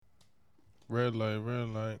Red light, red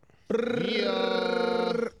light.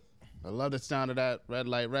 Yeah. I love the sound of that. Red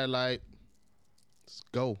light, red light. Let's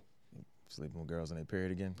go. Sleeping with girls in their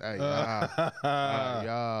period again. Hey, yeah.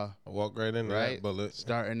 I walk right into Right? that bullet.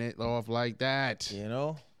 Starting it off like that. You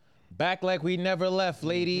know? Back like we never left,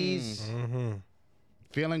 ladies. Mm-hmm.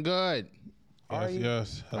 Feeling good. Are Yes, you?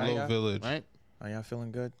 yes. Hello, ya? village. Right? Are y'all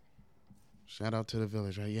feeling good? Shout out to the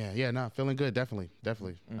village, right? Yeah, nah, feeling good, definitely.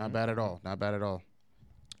 Not bad at all.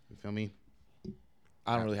 You feel me?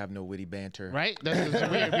 I don't really have no witty banter. Right? That's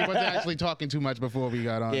weird. We wasn't actually talking too much before we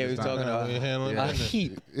got on. Yeah, this we was time. talking about we handling a business.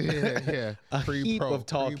 heap. Yeah. A heap Pre-pro, of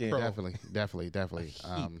talking. pre-pro. Definitely.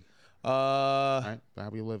 Uh, Right? How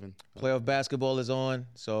we living? Playoff basketball is on,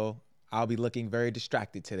 so I'll be looking very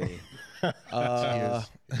distracted today. He said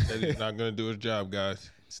he's not gonna do his job, guys.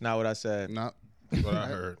 It's not what I said. No. That's what I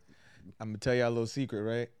heard. I'm gonna tell y'all a little secret,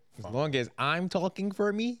 right? As long as I'm talking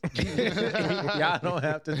for me, y'all don't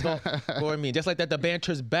have to talk for me. Just like that, the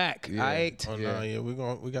banter's back. Yeah. All right. Oh no, yeah, we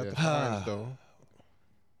got the Ah. fires though.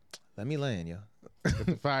 Let me land, yo.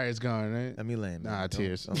 The fire's going, right? Let me land. man. Nah, Don't-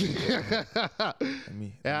 tears. Let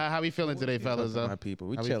me. Yeah, how we feeling today, fellas? My people,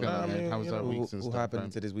 we How we chilling. feeling, I man? mean, How was you our know, weeks and Who stuff? happened right?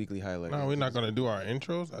 into this weekly highlight? No, we're not gonna do our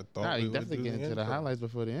intros. I thought Nah, we you would definitely do get into the intro. highlights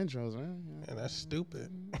before the intros, man. Man, that's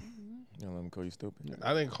stupid. You know, let me call you stupid.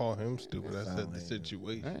 I didn't call him stupid. I said Sound the like-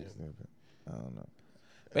 situation. Right. Stupid. I don't know.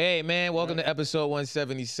 Hey, man, welcome to episode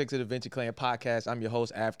 176 of the Venture Clan Podcast. I'm your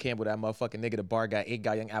host, Av Campbell, that motherfucking nigga, the bar guy, 8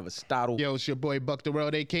 guy, young Aristotle. Yo, it's your boy Buck the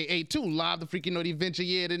World, aka 2 Live, the freaking naughty venture,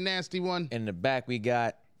 yeah, the nasty one. In the back, we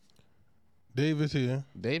got Dave is here.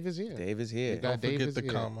 Dave is here. Dave is here. got- Don't Dave forget is the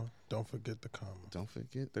here. comma. Don't forget the comma. Don't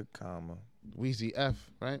forget The comma. Wheezy F,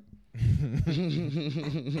 right?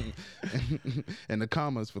 And the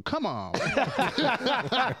commas for come on.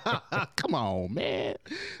 Come on, man.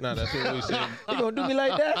 No, that's what we said. You gonna do me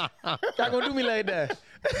like that? Y'all gonna do me like that?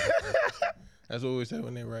 That's what we said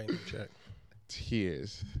when they write the check.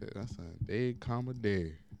 Tears. That's a day, comma,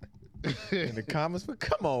 day. In the commas for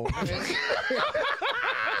come on, man.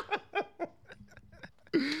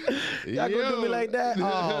 Y'all gonna do me like that?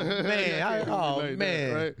 Oh, man.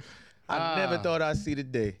 Man. Right? I never thought I'd see the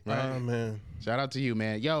day. Oh man. Shout out to you,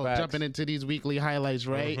 man. Yo, Facts. jumping into these weekly highlights,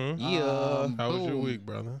 right? Yeah. How was your boom. week,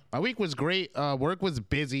 brother? My week was great. Work was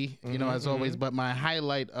busy, you know, as always. But my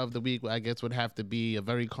highlight of the week, I guess, would have to be a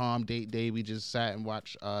very calm date day. We just sat and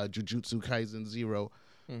watched Jujutsu Kaisen 0.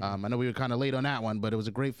 I know we were kind of late on that one, but it was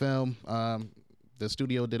a great film. The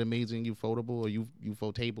studio did amazing. Ufotable or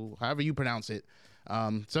Ufotable, however you pronounce it.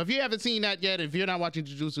 So if you haven't seen that yet, if you're not watching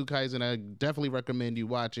Jujutsu Kaisen, I definitely recommend you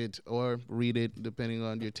watch it or read it, depending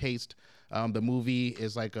on your taste. The movie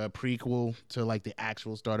is like a prequel to like the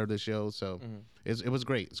actual start of the show, so it was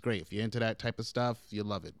great. It's great. If you're into that type of stuff, you'll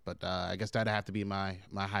love it. But I guess that'd have to be my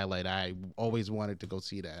highlight. I always wanted to go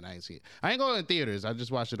see that, and I didn't see it. I ain't going in theaters. I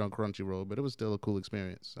just watched it on Crunchyroll, but it was still a cool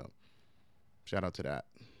experience. So shout out to that.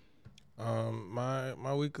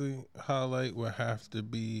 My weekly highlight would have to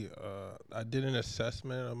be I did an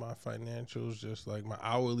assessment of my financials, just like my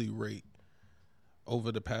hourly rate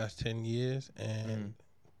over the past 10 years, and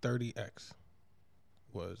 30x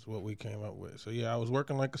was what we came up with. So yeah, I was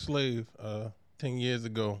working like a slave 10 years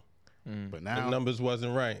ago. But The now, numbers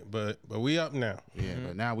wasn't right, but we up now. yeah,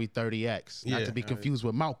 but now we 30x. Not Yeah. to be confused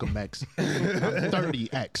with Malcolm X. I'm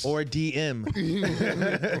 30x. Or DM.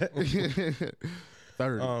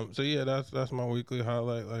 30. So yeah, that's my weekly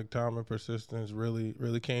highlight. Like time and persistence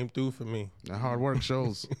really came through for me. The hard work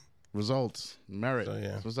shows results, merit. So, yeah.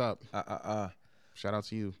 That's what's up? Shout out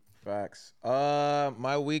to you. Facts.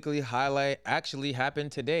 My weekly highlight actually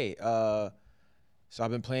happened today. So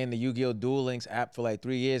I've been playing the Yu-Gi-Oh! Duel Links app for like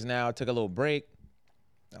 3 years now. I took a little break.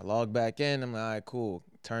 I logged back in. I'm like, all right, cool.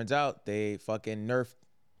 Turns out they fucking nerfed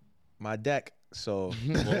my deck. So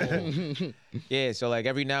yeah, so like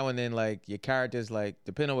every now and then, like your characters, like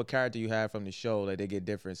depending on what character you have from the show, like they get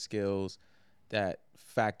different skills that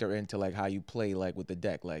factor into like how you play, like with the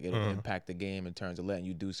deck. Like it'll impact the game in terms of letting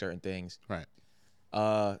you do certain things. Right.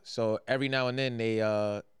 So every now and then they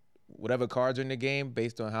whatever cards are in the game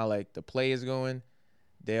based on how like the play is going,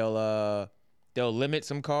 they'll limit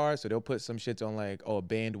some cards. So they'll put some shits on like, oh,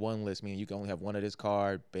 banned 1 list, meaning you can only have 1 of this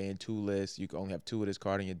card, banned 2 lists, you can only have 2 of this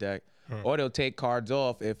card in your deck. Or they'll take cards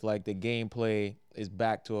off if like the gameplay is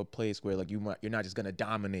back to a place where like you're not just gonna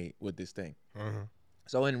dominate with this thing.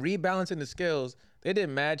 So in rebalancing the skills, they did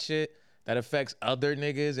mad shit that affects other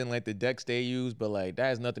niggas and like the decks they use, but like that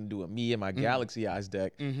has nothing to do with me and my Galaxy Eyes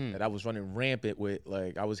deck that I was running rampant with.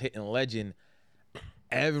 Like I was hitting legend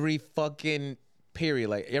every fucking period.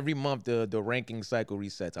 Like every month the ranking cycle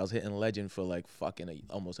resets. I was hitting legend for like fucking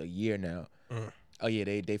almost a year now. Oh yeah,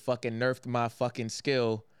 they fucking nerfed my fucking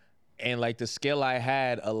skill And like the skill I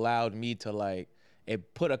had allowed me to like,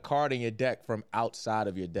 it put a card in your deck from outside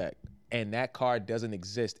of your deck. And that card doesn't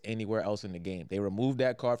exist anywhere else in the game. They removed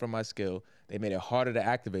that card from my skill. They made it harder to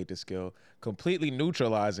activate the skill, completely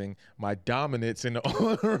neutralizing my dominance in the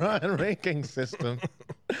online ranking system.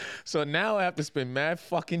 So now I have to spend mad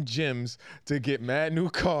fucking gems to get mad new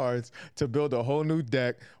cards to build a whole new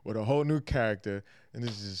deck with a whole new character. And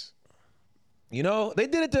this is, you know, they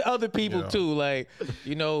did it to other people too. Like,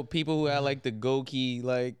 you know, people who had like the Goki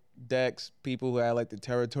like decks, people who had like the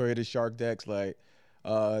Territory of the Shark decks, like,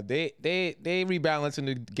 they rebalance in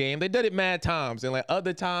the game. They did it mad times, and like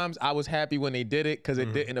other times, I was happy when they did it because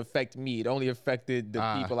it didn't affect me. It only affected the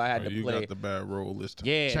people I had to you play. got the bad roll this time.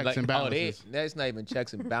 Yeah, Checks like, and balances. that's not even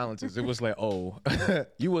checks and balances. It was like, oh,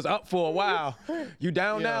 you was up for a while. You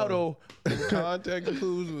down now though. The context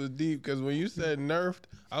clues was deep because when you said nerfed,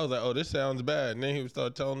 I was like, oh, this sounds bad. And then he would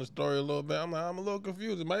start telling the story a little bit. I'm like, I'm a little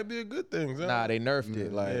confused. It might be a good thing. So. Nah, they nerfed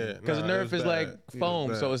it, like, because nah, nerf it was is like bad.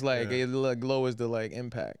 foam, so it's like Yeah. it like lowers the like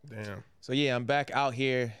impact. Damn, So yeah, I'm back out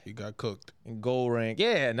here he got cooked. in gold rank.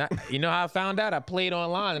 Yeah, and you know how I found out? I played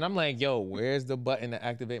online, and I'm like, yo, where's the button to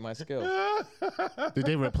activate my skill? Did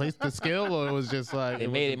they replace the skill, or it was just like It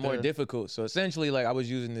made it wasn't more there? difficult. So essentially, like I was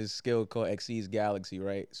using this skill called Xyz Galaxy,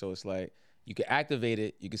 right? So it's like you can activate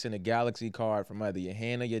it. You can send a Galaxy card from either your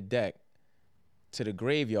hand or your deck to the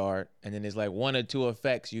graveyard, and then there's like one or two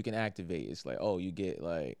effects you can activate. It's like, oh, you get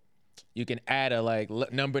like, you can add a like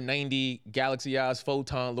number 90 Galaxy Eyes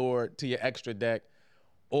Photon Lord to your extra deck,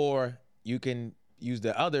 or you can use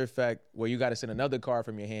the other effect where you got to send another card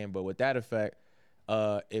from your hand. But with that effect,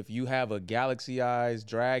 if you have a Galaxy Eyes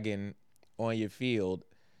Dragon on your field,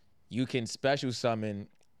 you can special summon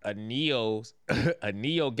a Neo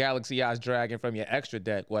Galaxy Eyes Dragon from your extra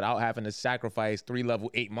deck without having to sacrifice 3 level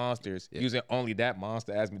 8 monsters using only that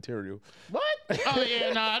monster as material. What? Oh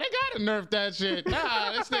yeah, nah, they gotta nerf that shit.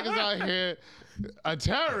 Nah, this nigga's out here a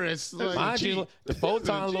terrorist. Like, Mind you, the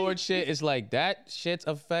Photon Lord shit is like that shit's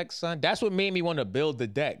effect, son. That's what made me want to build the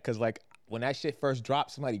deck. Cause like when that shit first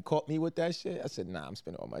dropped, somebody caught me with that shit. I said, nah, I'm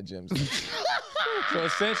spending all my gems. So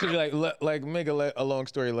essentially, like make a long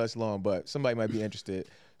story less long, but somebody might be interested.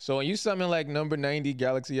 So when you summon like number 90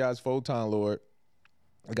 Galaxy Eyes Photon Lord,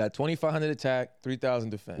 I got 2,500 attack, 3,000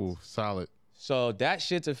 defense. ooh, solid. So that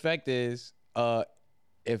shit's effect is,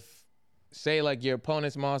 if say like your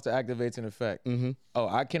opponent's monster activates an effect, oh,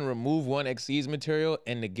 I can remove one Xyz material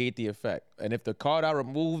and negate the effect. And if the card I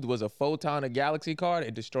removed was a Photon or Galaxy card,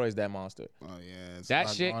 it destroys that monster. Oh yeah, it's a That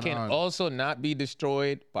lot shit going can on. also not be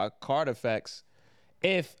destroyed by card effects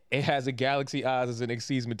if it has a Galaxy Eyes as an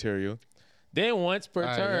Xyz material. Then once per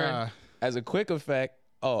turn, yeah. as a quick effect,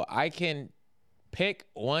 oh, I can pick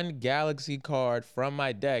one Galaxy card from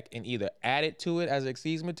my deck and either add it to it as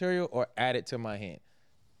Xyz material or add it to my hand.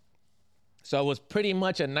 So it was pretty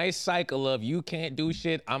much a nice cycle of you can't do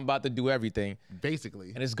shit, I'm about to do everything,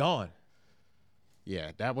 basically. and it's gone.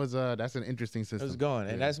 Yeah, that was that's an interesting system. It's gone,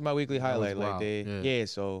 and Yeah. that's my weekly highlight. Like wild. they, Yeah. yeah.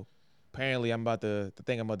 So apparently, I'm about to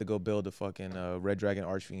go build a fucking Red Dragon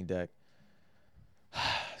Archfiend deck.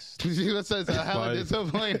 That's a hell of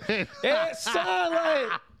disappointing. Yeah, son,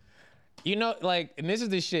 like, you know, like, and this is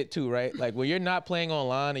the shit too, right? Like when you're not playing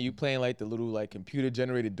online and you playing like the little like computer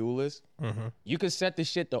generated duelist, you could set the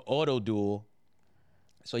shit to auto duel,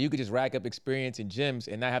 so you could just rack up experience and gems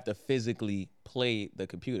and not have to physically play the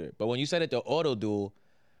computer. But when you set it to auto duel,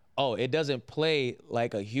 oh, it doesn't play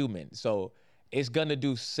like a human, so it's gonna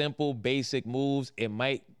do simple, basic moves. It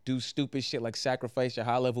might do stupid shit like sacrifice your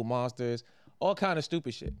high level monsters, all kind of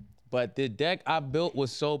stupid shit. But the deck I built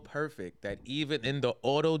was so perfect that even in the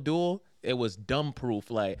auto duel, it was dumb proof.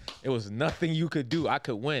 Like it was nothing you could do. I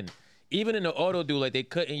could win. Even in the auto duel, like they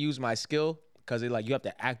couldn't use my skill because like you have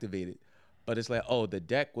to activate it. But it's like, oh, the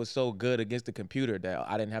deck was so good against the computer that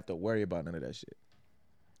I didn't have to worry about none of that shit.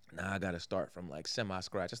 Now I gotta start from like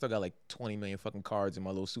semi-scratch. I still got like 20 million fucking cards in my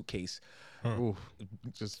little suitcase, Ooh,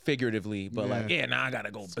 just figuratively. But like, yeah, now I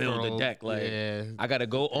gotta go build the Scroll, deck. Like, yeah. I gotta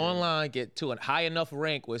go online, get to a high enough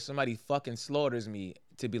rank where somebody fucking slaughters me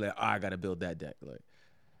to be like, oh, I gotta build that deck. Like,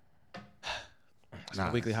 it's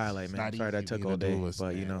my weekly highlight, it's man. not Sorry that easy took being all a day, duelist,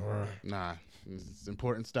 but you man. know, Nah, it's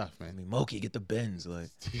important stuff, I man. mean, Moki, get the bends. Like,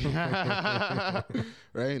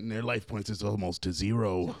 Right? And their life points is almost to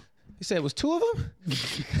 0. you said it was 2 of them.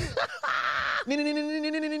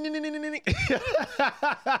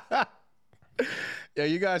 Yeah,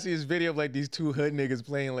 you guys see this video of like these 2 hood niggas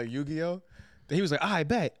playing like Yu-Gi-Oh? Then he was like, I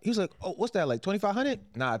bet. He was like, oh, what's that, like 2,500?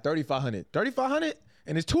 Nah, 3,500. 3,500?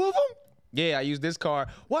 And there's 2 of them? Yeah, I used this card.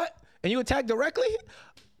 What? And you attack directly?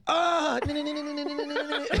 Ah!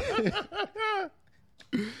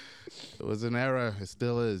 It was an era. It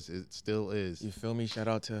still is. It still is. You feel me? Shout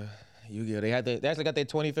out to Yu-Gi-Oh. They actually got their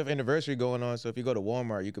 25th anniversary going on. So if you go to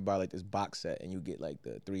Walmart, you could buy like this box set and you get like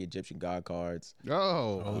the 3 Egyptian god cards,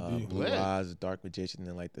 Oh, Blue Eyes, Dark Magician, and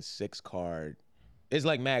then like the 6 card. It's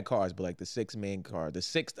like mad cards, but like the 6 main card. The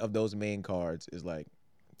 6th of those main cards is like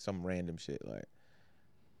some random shit. Like,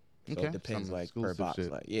 so Okay. it depends Some like per exclusive box.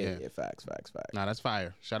 shit. Like, Yeah. facts. Nah, that's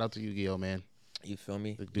fire. Shout out to Yu-Gi-Oh, man. You feel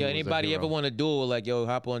me? The dude Yeah, was a anybody ever hero. want to duel? Like, yo,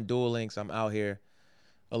 hop on Duel Links. I'm out here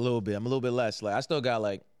a little bit. I'm a little bit less. Like, I still got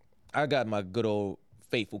like, I got my good old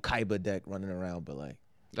faithful Kaiba deck running around, but like,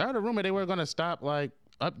 I heard a rumor they were gonna stop like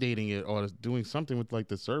updating it or doing something with like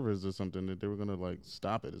the servers or something, that they were gonna like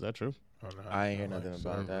stop it. Is that true? Oh, no, I ain't hear like nothing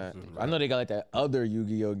about that. services, I know they got like that other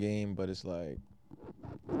Yu-Gi-Oh game, but it's like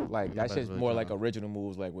that Nobody's shit's really more trying like to- original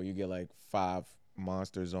moves, like where you get like 5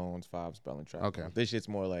 monster zones, 5 spell and trap. Okay. moves. This shit's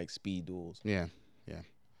more like speed duels. Yeah. Yeah,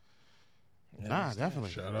 Nah, that's- definitely.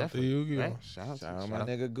 Shout out to definitely. Yu-Gi-Oh. Right? Shout Shout out my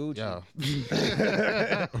nigga Gucci. Yo.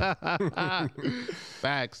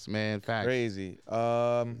 Facts, man. Facts. Crazy.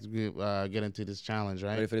 Let's get into this challenge,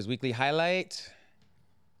 right? Ready for this weekly highlight?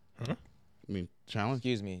 I mean, challenge.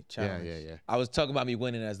 Excuse me, challenge. Yeah. I was talking about me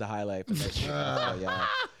winning as the highlight for next year. So, yeah.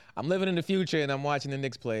 I'm living in the future and I'm watching the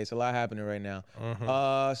Knicks play. It's a lot happening right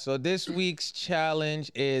now. So this week's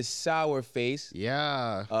challenge is Sour Face.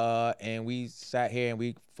 Yeah. And we sat here and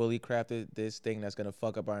we fully crafted this thing that's gonna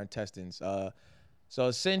fuck up our intestines. So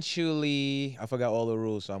essentially, I forgot all the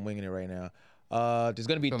rules, so I'm winging it right now. There's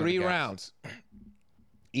gonna be Fill in 3 the gaps. rounds.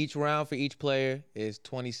 Each round for each player is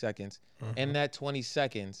 20 seconds. In that 20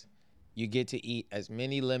 seconds, you get to eat as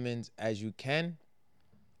many lemons as you can.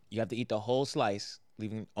 You have to eat the whole slice,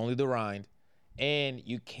 leaving only the rind. And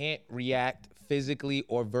you can't react physically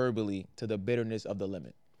or verbally to the bitterness of the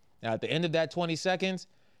lemon. Now, at the end of that 20 seconds,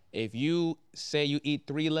 if you say you eat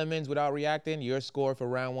 3 lemons without reacting, your score for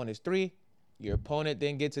round 1 is 3. Your opponent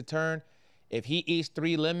then gets a turn. If he eats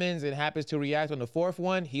 3 lemons and happens to react on the 4th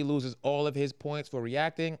one, he loses all of his points for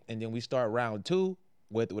reacting. And then we start round 2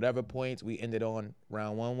 with whatever points we ended on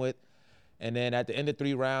round 1 with. And then at the end of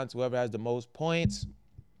 3 rounds, whoever has the most points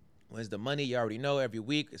wins the money. You already know every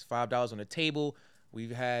week it's $5 on the table.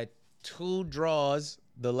 We've had 2 draws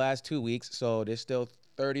the last 2 weeks, so there's still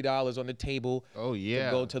 $30 on the table Oh to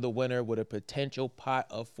yeah. go to the winner with a potential pot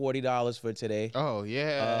of $40 for today. Oh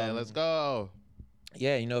yeah. Let's go.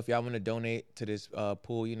 Yeah, you know, if y'all want to donate to this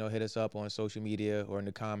pool, you know, hit us up on social media or in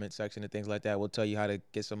the comment section and things like that. We'll tell you how to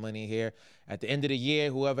get some money here. At the end of the year,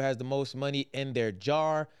 whoever has the most money in their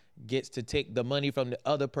jar gets to take the money from the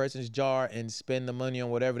other person's jar and spend the money on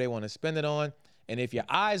whatever they want to spend it on. And if your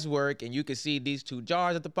eyes work and you can see these 2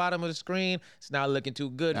 jars at the bottom of the screen, it's not looking too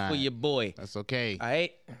good for Alright. your boy. That's okay. All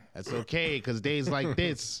right? That's okay. Cause days like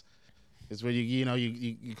this is where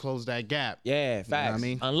you close that gap. Yeah, facts. I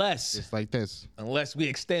mean? Unless Just like this. we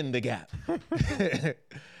extend the gap.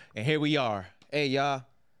 And here we are. Hey, y'all,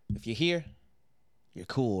 if you're here, you're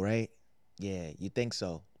cool, right? Yeah, you think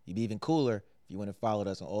so. You'd be even cooler if you went and followed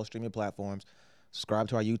us on all streaming platforms. Subscribe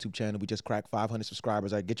to our YouTube channel. We just cracked 500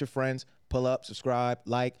 subscribers. All right, get your friends, pull up, subscribe,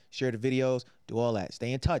 like, share the videos, do all that.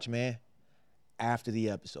 Stay in touch, man. After the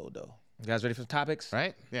episode, though. You guys ready for the topics?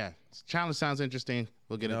 Right? Yeah. Challenge sounds interesting.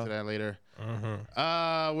 We'll get into that later.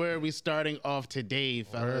 Mm-hmm. Where are we starting off today,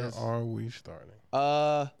 Where fellas? are we starting?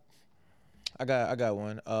 I got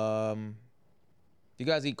one. Do you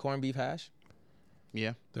guys eat corned beef hash?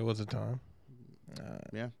 Yeah. There was a time.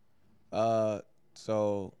 Yeah.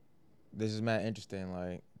 So this is mad interesting.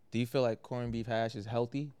 Like, do you feel like corned beef hash is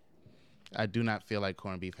healthy? I do not feel like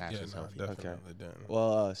corned beef hash Yeah, is no, healthy. definitely didn't.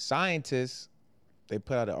 Well, scientists, they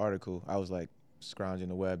put out an article. I was like scrounging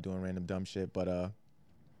the web doing random dumb shit, but it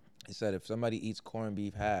said if somebody eats corned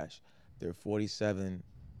beef hash, they're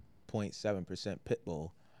 47.7% pit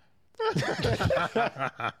bull.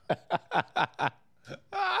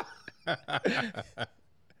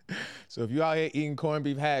 So if you out here eating corned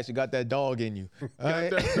beef hash, you got that dog in you.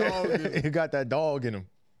 You got that dog in him.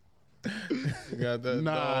 You got that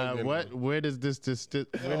Nah, dog in what? them. Where does this word.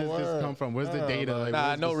 come from? Where's the data? Like, Nah,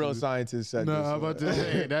 where's no the real solution? scientist said No, this. I'm about to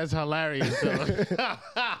say that's hilarious. though.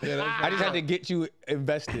 I just had to get you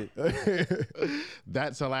invested.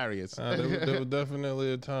 That's hilarious. There was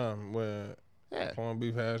definitely a time where Yeah. corned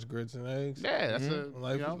beef hash, grits, and eggs. Yeah, that's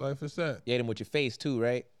Life is set. You ate him with your face too,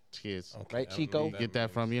 right? cheers. Okay, Right, I Chico? believe Get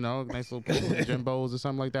that from nice little Jimbos or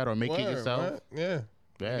something like that, or make it Word, yourself. right? Yeah.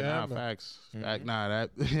 Yeah, Yeah, nah, man. facts. Fact, nah,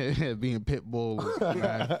 that being pit bull is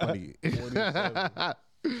mad funny. 47.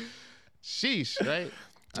 Sheesh, right?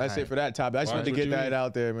 That's it for that topic. I just Watch wanted to what get you that eat.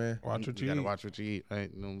 out there, man. Watch what You you gotta eat. watch what you eat,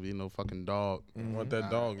 right? Don't be no fucking dog. Want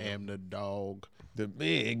that dog. I am the dog. The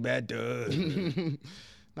big bad dog.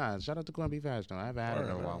 Nah, Nah, shout out to Corned Beef Hash though. I haven't had it in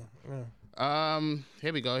a while. Yeah.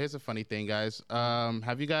 Here we go. Here's a funny thing, guys.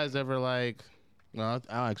 Have you guys ever like? Well,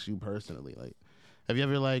 I'll ask you personally. Like, have you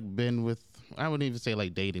ever like been with? I wouldn't even say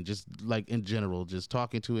like dating, just like in general, just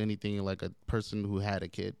talking to anything like a person who had a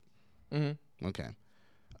kid. Mm-hmm. Okay.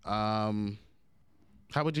 How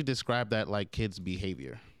would you describe that like kids'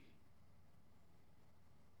 behavior?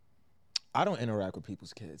 I don't interact with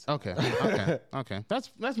people's kids. Okay. Okay.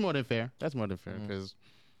 That's more than fair. That's more than fair because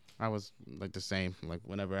I was like the same. Like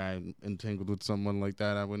whenever I entangled with someone like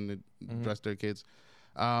that, I wouldn't address their kids.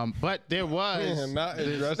 But there was Not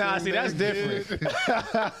Nah, see, that's different.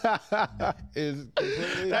 Is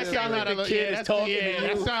that sounds like the kids talking to you.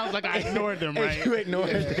 That sounds like I ignored them, right? You ignored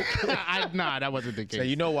it. Nah, that wasn't the case. So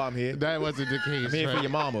you know why I'm here. That wasn't the case. I'm here for your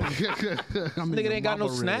mama. Nigga ain't got no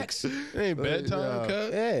snacks. It ain't bedtime, cuz.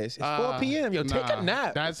 Yes, it's 4 p.m. Yo, take a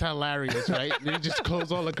nap. That's hilarious, right? You just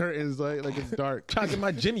close all the curtains like it's dark. Trying to get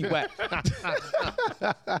my Jimmy wet. You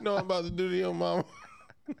know what I'm about to do to your mama?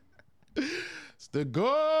 It's the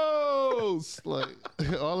ghost. Like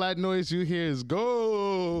all that noise you hear is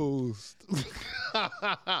ghost.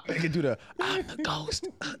 They can do I'm the ghost.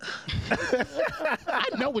 I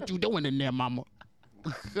know what you doing in there, mama.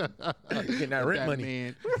 Getting that rent money.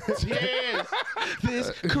 Man. Yes. This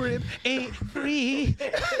crib ain't free.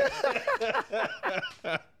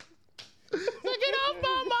 Get off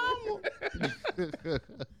my mama.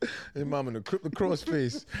 His mom in the cross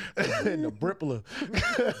face and the brippler.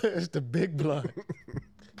 It's the big blood.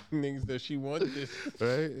 Niggas that she want this.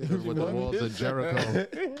 Right? With the walls of Jericho.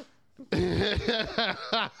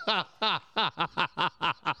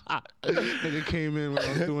 Nigga came in when I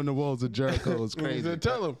was doing the walls of Jericho. It was crazy. Said,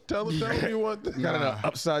 tell him you want this. Got an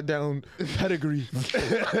upside down pedigree.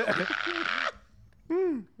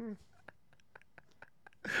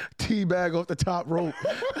 Teabag off the top rope.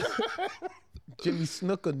 Jimmy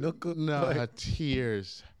Snooker, Nooker. No,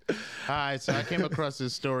 tears. All right, so I came across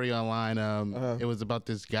this story online. It was about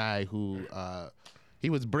this guy who he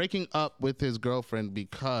was breaking up with his girlfriend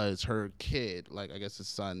because her kid, like I guess his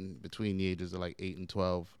son between the ages of like 8 and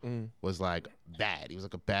 12, was like bad. He was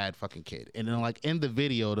like a bad fucking kid. And then like in the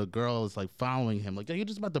video, the girl is like following him, like, "Are you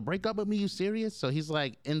just about to break up with me? You serious?" So he's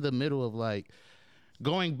like in the middle of like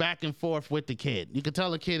going back and forth with the kid. You could tell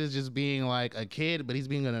the kid is just being like a kid, but he's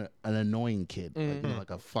being an annoying kid, like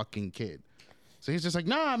a fucking kid. So he's just like,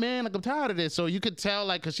 "Nah, man, like I'm tired of this." So you could tell,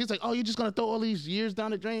 like, cause she's like, "Oh, you're just gonna throw all these years down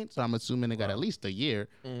the drain?" So I'm assuming they got at least a year,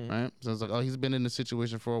 right? So it's like, oh, he's been in the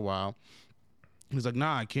situation for a while. He's like,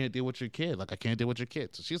 "Nah, I can't deal with your kid. Like, I can't deal with your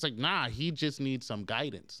kid." So she's like, "Nah, he just needs some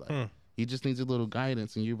guidance. Like, he just needs a little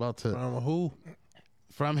guidance." And you're about to Who?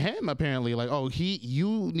 from him apparently, like, "Oh,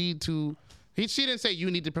 you need to." She didn't say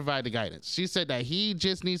you need to provide the guidance. She said that he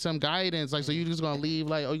just needs some guidance. Like, so you're just gonna leave?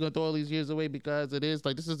 Like, oh, you're gonna throw all these years away because it is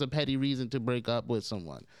like this is a petty reason to break up with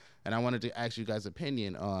someone. And I wanted to ask you guys'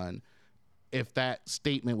 opinion on if that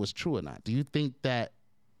statement was true or not. Do you think that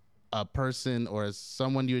a person or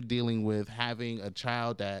someone you're dealing with having a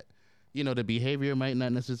child that, you know, the behavior might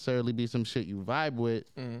not necessarily be some shit you vibe with,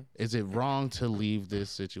 is it wrong to leave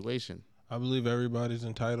this situation? I believe everybody's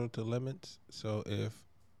entitled to limits. So if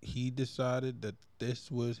he decided that this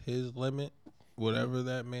was his limit, whatever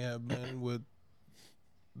that may have been with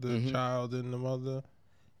the child and the mother,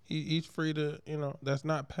 he's free to, you know, that's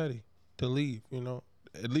not petty to leave, you know.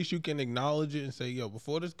 At least you can acknowledge it and say, yo,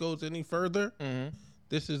 before this goes any further,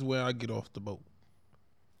 this is where I get off the boat.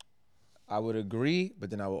 I would agree, but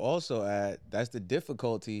then I would also add that's the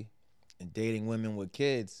difficulty in dating women with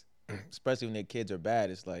kids, especially when their kids are bad.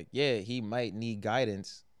 It's like, yeah, he might need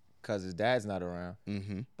guidance because his dad's not around.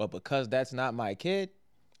 But because that's not my kid,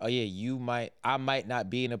 oh yeah, I might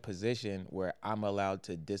not be in a position where I'm allowed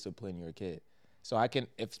to discipline your kid. So I can,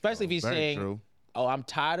 especially if he's saying, true. "Oh, I'm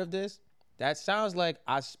tired of this." That sounds like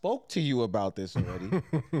I spoke to you about this already.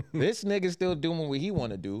 This nigga's still doing what he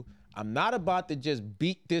want to do. I'm not about to just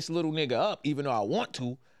beat this little nigga up, even though I want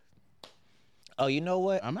to. Oh, you know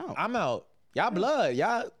what? I'm out. I'm out. Y'all blood.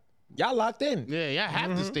 Y'all locked in. Yeah, y'all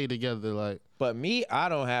have to stay together, like. But me, I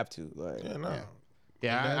don't have to. Like, Yeah, no.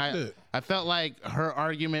 Yeah, I felt like her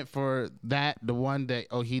argument for that, the one that,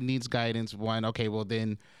 oh, he needs guidance, one, okay, well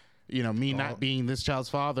then, you know, me not being this child's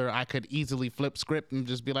father, I could easily flip script and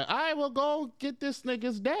just be like, all right, well, go get this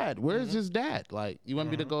nigga's dad. Where's his dad? Like, you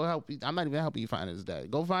want me to go help? I'm not even helping you find his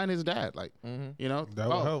dad. Go find his dad. Like, you know? That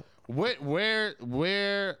would help.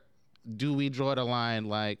 Where do we draw the line,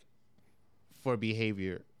 like, for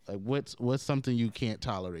behavior? Like, what's something you can't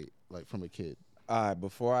tolerate, like, from a kid?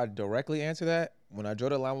 Before I directly answer that, when I draw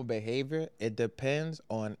the line with behavior, it depends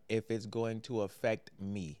on if it's going to affect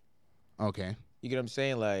me. Okay. You get what I'm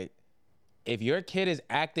saying? Like, if your kid is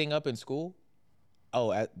acting up in school,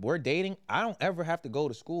 we're dating, I don't ever have to go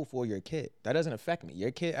to school for your kid. That doesn't affect me.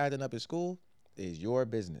 Your kid acting up in school is your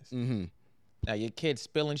business. Mm-hmm. Now your kid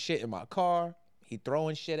spilling shit in my car, he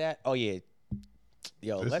throwing shit at. Oh yeah,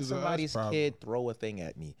 yo, This let is a us somebody's problem. kid throw a thing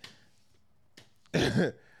at me.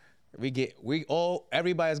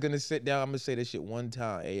 Everybody's gonna sit down. I'm gonna say this shit one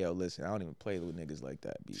time. Hey yo, listen, I don't even play with niggas like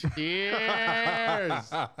that. B.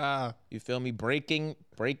 Cheers. You feel me? Breaking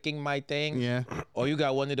my thing. Yeah. Or you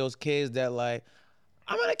got one of those kids that like,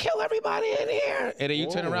 I'm gonna kill everybody in here, and then you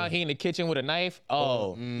turn Whoa. around, he in the kitchen with a knife.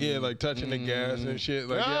 Oh, Yeah, like touching the gas and shit.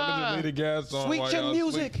 Like, yeah, I'm gonna just leave the gas on. sweet while chin y'all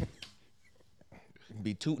music. sleep.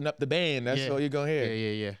 Be tooting up the band. That's all you're gonna hear.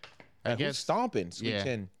 Yeah. I Who's guess. stomping? Sweet Yeah.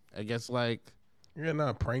 chin. I guess like. You're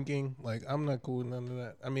not pranking. Like, I'm not cool with none of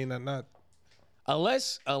that. I mean, I'm not.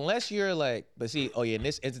 Unless you're like, but see, oh yeah, in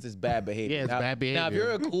this instance, it's bad behavior. Yeah, it's now, bad Now, if behavior.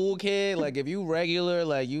 you're a cool kid, like if you regular,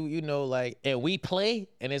 like you know, like, and we play,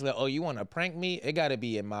 and it's like, oh, you want to prank me? It got to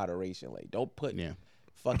be in moderation. Like, don't put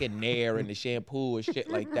fucking Nair in the shampoo or shit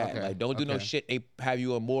like that. Okay, Like, don't do no okay. shit they have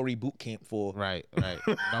you a Maury boot camp for. Right.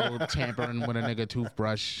 No tampering with a nigga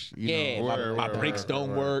toothbrush. You Yeah, know. my brakes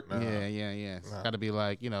don't work. Nah. Yeah. It's got to be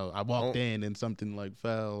like, I walked in and something like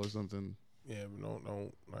fell or something. Yeah, but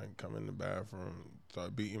don't like come in the bathroom,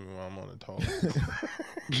 start beating me while I'm on the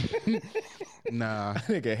toilet. Nah.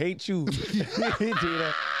 Nigga hate you. He do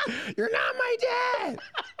that. You're not my dad.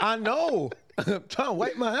 I know. I'm trying to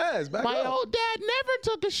wipe my ass. Back My up. old dad never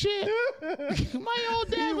took a shit. My old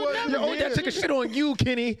dad would never. Your old dad took a shit on you,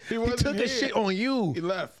 Kenny. He wasn't took a here. shit on you. He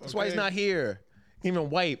left. That's why he's okay? not here. He even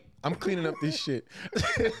wipe. I'm cleaning up this shit.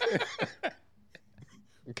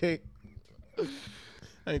 Okay.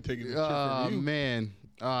 I ain't taking this shit Oh from you.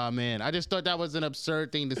 man. I just thought that was an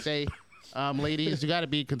absurd thing to say. Ladies, you got to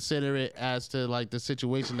be considerate as to like the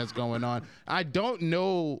situation that's going on. I don't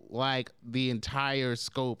know like the entire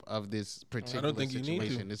scope of this particular think you need to.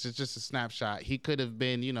 situation. This is just a snapshot. He could have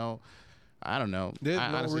been, I don't know. There's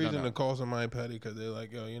I no honestly don't reason know. to call somebody petty because they're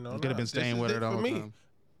like, yo, Could have been staying with her the for whole me. time.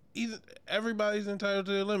 Everybody's entitled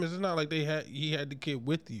to their limits. It's not like he had the kid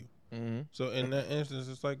with you. Mm-hmm. So in that instance,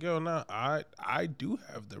 it's like, yo, I do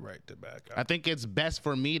have the right to back I out. think it's best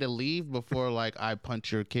for me to leave before like I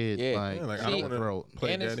punch your kid. Yeah. Like, I See, don't want to throat.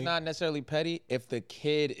 play And it's daddy. not necessarily petty if the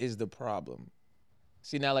kid is the problem.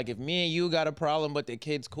 See, now, like, if me and you got a problem, but the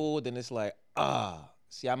kid's cool, then it's like,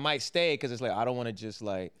 see, I might stay because it's like, I don't want to just,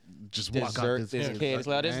 like, Just walk out desert this kid. kid. It's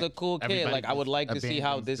like, oh, this is a cool kid. Everybody Like, I would like to see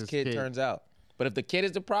how abandons this kid turns out. But if the kid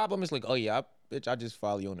is the problem, it's like, oh, yeah, bitch, I just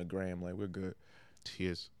follow you on the gram. Like, we're good.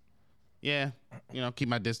 Tears. Yeah, keep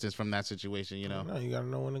my distance from that situation. No, you gotta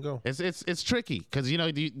know when to go. It's tricky because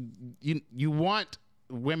you want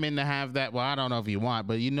women to have that. Well, I don't know if you want,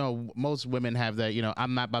 but most women have that.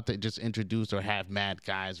 I'm not about to just introduce or have mad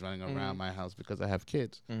guys running around my house because I have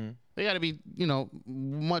kids. They got to be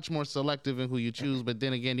much more selective in who you choose. But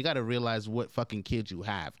then again, you got to realize what fucking kids you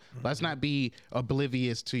have. Let's not be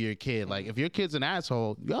oblivious to your kid. Like if your kid's an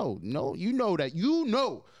asshole,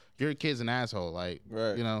 your kid's an asshole. Like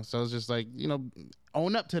Right. so it's just like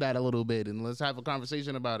own up to that a little bit and let's have a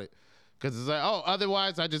conversation about it. Because it's like,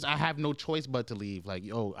 otherwise I have no choice but to leave. Like,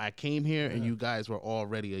 I came here and you guys were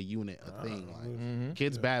already a unit, a thing. Like,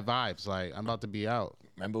 kids bad vibes. Like, I'm about to be out.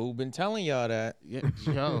 Remember who been telling y'all that? Yeah,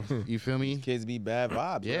 you feel me? Kids be bad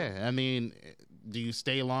vibes. Yeah, Right? I mean, do you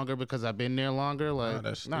stay longer because I've been there longer? Like,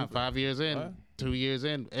 that's nah, stupid. 5 years in, What? 2 years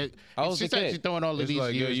in. How old's She the said kid? she's throwing all of It's these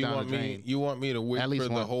like, yo, years you down want the drain. me? You want me to wait At least for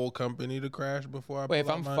the one. whole company to crash before I? Wait, if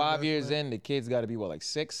pull I'm out my 5 years investment? in, the kid's got to be, what, like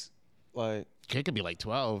 6? Like, Kid could be like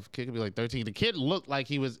 12. Kid could be like 13. The kid looked like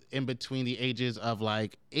he was in between the ages of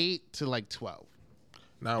like 8 to like 12.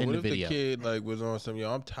 Now, in what the if video. the kid like was on some?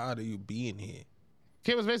 Yo, I'm tired of you being here.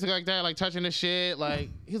 Kid was basically like that, like touching the shit. Like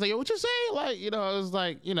he's like, yo, what you say? Like, it was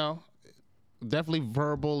like, definitely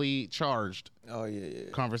verbally charged oh,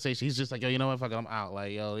 yeah. conversation. He's just like, yo, you know what? Fuck, I'm out.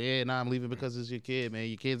 Like, yo, yeah, nah, I'm leaving because it's your kid, man.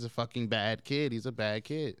 Your kid's a fucking bad kid. He's a bad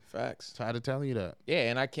kid. Facts. Tired of telling you that.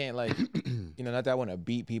 Yeah, and I can't, like, not that I want to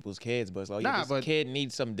beat people's kids, but it's like, Nah, this but kid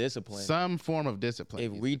needs some discipline. Some form of discipline.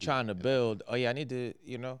 If needs we to be- trying to build, oh, yeah, I need to,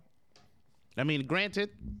 I mean,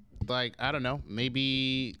 granted, like, I don't know,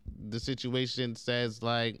 maybe the situation says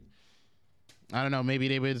like, I don't know, maybe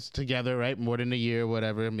they were together, right? More than a year or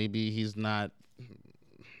whatever. Maybe he's not.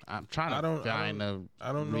 I'm trying to find a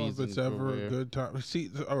I don't know if reason it's for ever where- a good time. See,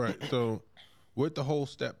 all right. So, with the whole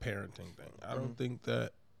step parenting thing, I don't think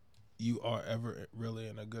that you are ever really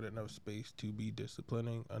in a good enough space to be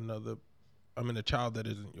disciplining a child that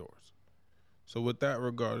isn't yours. So, with that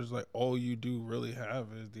regard, it's like all you do really have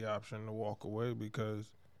is the option to walk away because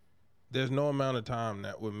there's no amount of time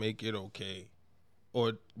that would make it okay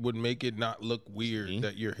or would make it not look weird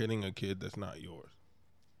that you're hitting a kid that's not yours?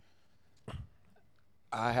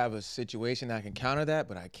 I have a situation that can counter that,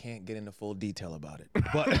 but I can't get into full detail about it.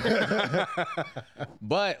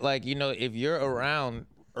 But like, you know, if you're around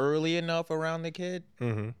early enough around the kid,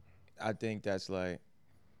 I think that's like.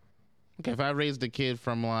 Okay, if I raise the kid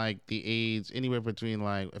from like the age anywhere between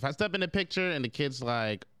like, if I step in the picture and the kid's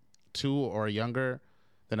like 2 or younger,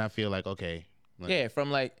 then I feel like, okay. Yeah,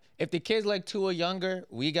 from like, if the kid's like 2 or younger,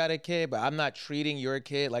 we got a kid, but I'm not treating your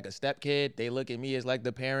kid like a step kid. They look at me as like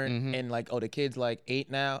the parent, and like, oh, the kid's like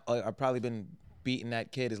 8 now. Oh, I've probably been beating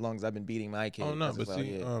that kid as long as I've been beating my kid. Oh no, but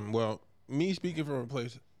see, well, me speaking from a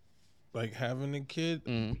place like having a kid,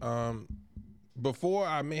 before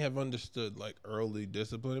I may have understood like early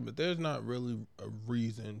discipline, but there's not really a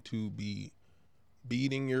reason to be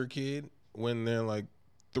beating your kid when they're like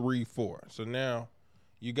 3, 4. So now.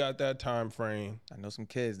 You got that time frame. I know some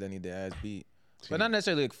kids that need their ass beat. But not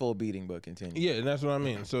necessarily like full beating, but continue. Yeah, and that's what I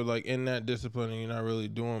mean. So like in that discipline, you're not really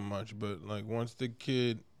doing much. But like once the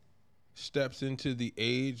kid steps into the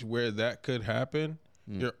age where that could happen,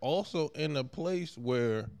 you're also in a place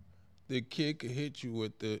where the kid could hit you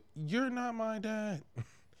with the, "You're not my dad."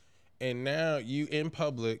 And now you in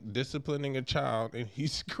public disciplining a child and he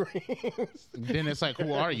screams. Then it's like,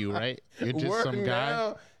 who are you, right? You're just some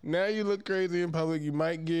guy. Now you look crazy in public. You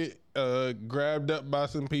might get grabbed up by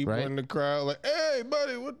some people in the crowd. Like, hey,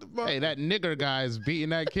 buddy, what the fuck? Hey, that nigger guy is beating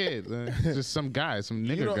that kid. Just some guy, some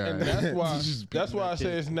nigger guy. And that's why I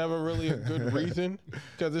say it's never really a good reason.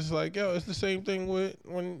 Because it's like, yo, it's the same thing with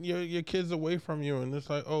when your kid's away from you. And it's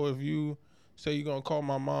like, oh, if you say you're going to call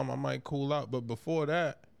my mom, I might cool out. But before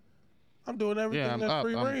that, I'm doing everything that's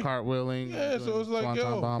free reign. I'm cartwheeling. Yeah, so it's like,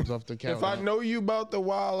 yo, bombs off the couch. If I know you about to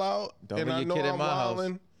wild out, Don't and I know I'm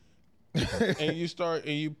wilding, and you start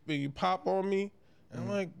and you pop on me, I'm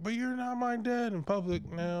like, but you're not my dad in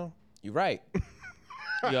public now. You're right.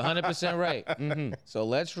 You're 100% right. So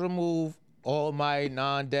let's remove all my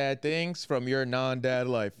non-dad things from your non-dad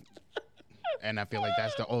life. And I feel like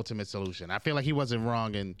that's the ultimate solution. I feel like he wasn't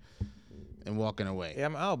wrong in walking away. Yeah,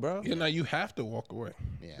 I'm out, bro. Yeah, now you have to walk away.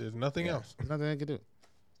 Yeah. There's nothing else. There's nothing I can do.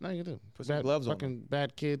 Nothing you can do. Put some gloves on. Fucking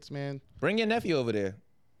bad kids, man. Bring your nephew over there.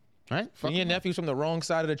 Right? Bring your nephews from the wrong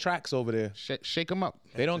side of the tracks over there. Shake them up.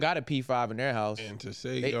 They don't got a P5 in their house. And to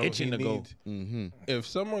say, They yo, itching to go. If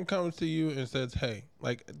someone comes to you and says, hey,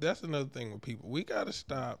 like, that's another thing with people. We got to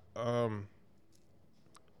stop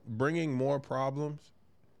bringing more problems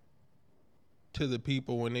to the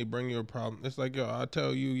people when they bring you a problem. It's like, yo, I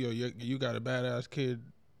tell you, yo, you got a badass kid.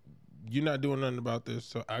 You're not doing nothing about this,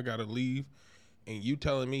 so I got to leave. And you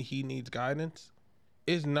telling me he needs guidance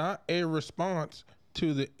is not a response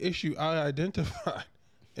to the issue I identified.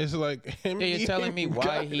 It's like him. Yeah, you're telling me why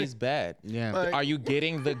guidance. he's bad. Yeah. Like- Are you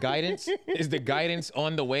getting the guidance? Is the guidance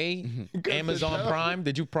on the way? Amazon Prime?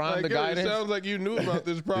 Did you prime Like, the yo, guidance? It sounds like you knew about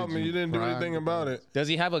this problem and you didn't do prime anything the about it. Does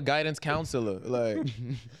he have a guidance counselor? Like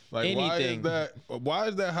anything? Why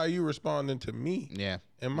is that how you responding to me? Yeah.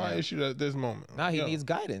 And my issue at this moment. Nah, he Yo, needs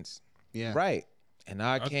guidance. Yeah. Right. And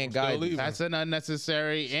I can't still guide you. leaving. That's an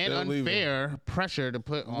unnecessary and Still leaving. unfair pressure to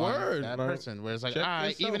put on Word, that like, person. Where it's like, check all right,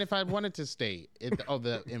 yourself. even if I wanted to stay,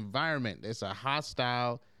 the environment, it's a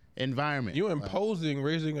hostile environment. You imposing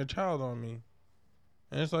raising a child on me.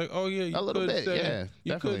 And it's like, oh yeah, you A little could bit, say, yeah,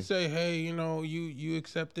 you definitely. could say, hey, you know, you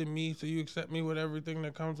accepted me, so you accept me with everything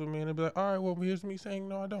that comes with me, and it'd be like, all right, well, here's me saying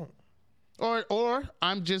no, I don't. Or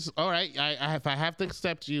I'm just all right. If I have to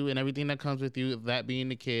accept you and everything that comes with you, that being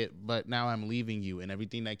the kid, but now I'm leaving you and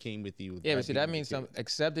everything that came with you. Yeah, but see, that being means the kid.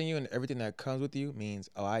 accepting you and everything that comes with you means,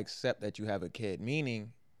 oh, I accept that you have a kid.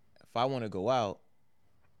 Meaning, if I want to go out,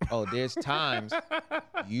 oh, there's times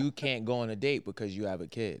you can't go on a date because you have a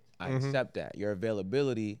kid. I accept that. Your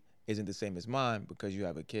availability isn't the same as mine because you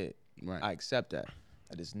have a kid. Right. I accept that.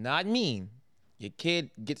 That does not mean your kid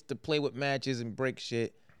gets to play with matches and break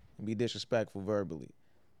shit and be disrespectful verbally.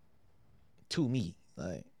 To me,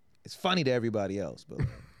 like, it's funny to everybody else, but like,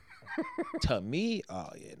 to me, oh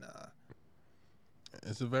yeah, nah.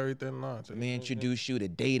 It's a very thin line. So Let me introduce you to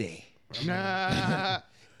Day Day. Nah.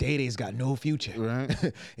 Day Day's got no future,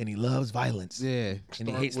 Right. and he loves violence, Yeah. and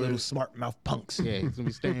he hates little smart mouth punks. Yeah, he's gonna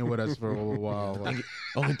be staying with us for a little while.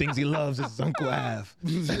 Only things he loves is his Uncle Av.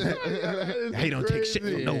 He don't take shit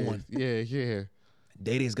from no one. Yeah.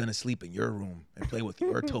 Day Day's gonna sleep in your room and play with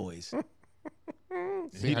your toys.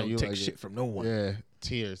 See He how don't you take like shit it. from no one. Yeah,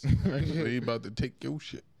 tears. So he about to take your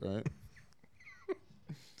shit. Right.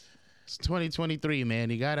 It's 2023, man.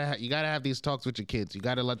 You gotta have these talks with your kids. You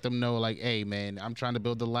gotta let them know, like, hey, man, I'm trying to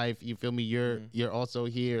build a life. You feel me? You're also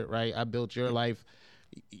here, right? I built your life.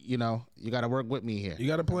 you know, you got to work with me here. You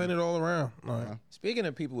got to plan it all around. Like, Speaking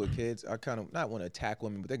of people with kids, I kind of not want to attack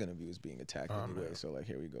women, but they're gonna view as being attacked anyway. man. So like,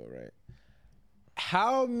 here we go. Right.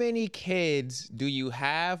 How many kids do you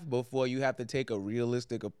have before you have to take a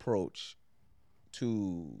realistic approach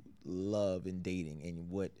to love and dating, and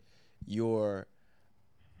what your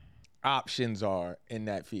options are in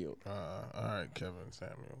that field? all right, Kevin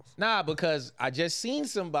Samuels. Nah, because I just seen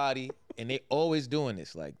somebody and they always doing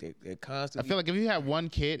this. Like they're I constantly. feel like if you have one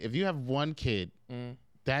kid,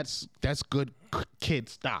 that's good kid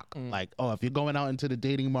stock. Like, oh, if you're going out into the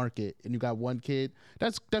dating market and you got one kid,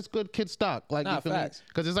 that's good kid stock. Like, Nah, you feel me? facts.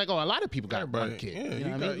 Because it's like, oh, a lot of people got Everybody- one kid. yeah, you you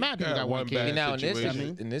know what I got- mean? Mad you people got got one one bad kid. now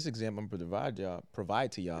situation. in this example, I'm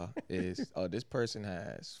provide to y'all is this person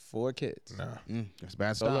has 4 kids. Nah. That's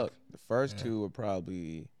bad So stock. look, the first 2 are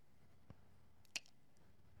probably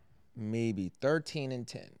maybe 13 and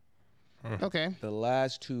 10. Okay. The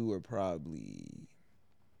last 2 are probably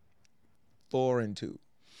 4 and 2.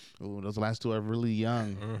 Ooh, those last 2 are really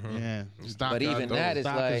young. Yeah. Stock, But even those. that is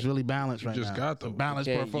stock like is really balanced right just now. got It's a those. balanced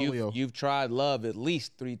okay, portfolio. you've tried love at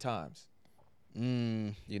least 3 times.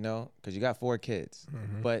 Mm. You know, because you got 4 kids.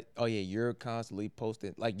 But oh yeah, you're constantly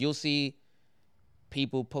posting. Like you'll see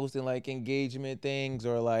people posting like engagement things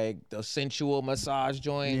or like the sensual massage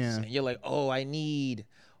joints, Yeah. and you're like, oh, I need,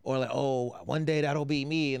 or like, oh, one day that'll be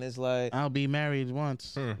me, and it's like, I'll be married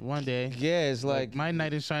once, one day. yeah, it's like, My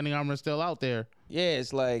knight in shining armor is still out there. yeah,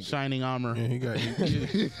 it's like Shining armor. Yeah, he got.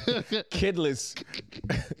 kidless.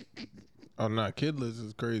 Oh, nah, kidless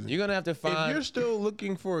is crazy. You're gonna have to If find. you're still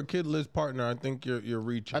looking for a kidless partner, I think you're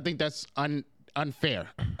reaching. I think that's unfair.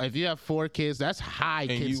 If you have 4 kids, that's high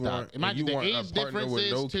kid you stock. want- Imagine and the you want a age partner with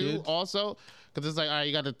differences no too. kids? Also, because it's like, all right,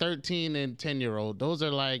 you got a 13 and 10-year-old. Those are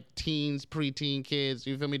like teens, preteen kids.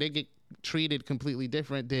 You feel me? They get treated completely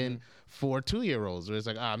different than 4 2-year-olds. Where it's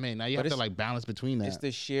like, ah, man, now you have to it's- like balance between that. It's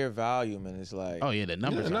the sheer volume, and it's like, Oh yeah, the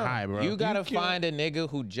numbers Yeah, are no. high, bro. you gotta can't- find a nigga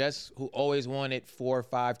who always wanted 4 or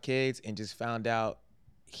 5 kids and just found out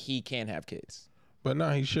he can't have kids. But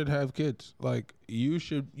no, he should have kids. Like you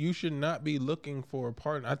should not be looking for a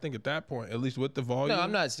partner. I think at that point, at least with the volume. No,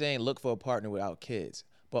 I'm not saying look for a partner without kids,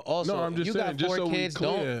 but also No, I'm just you saying, got just 4 so we kids.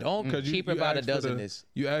 clear, Don't 'cause you- cheaper you about a asked for dozen. the- This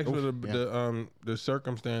You asked for yeah. the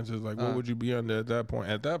circumstances, like what would you be under at that point?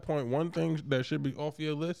 At that point, one thing that should be off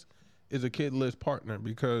your list is a kidless partner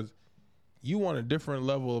because you want a different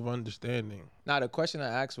level of understanding. now the question I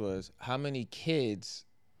asked was how many kids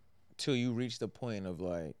till you reach the point of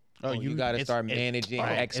like you got to start managing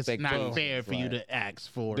expectations. It's not fair for you like, to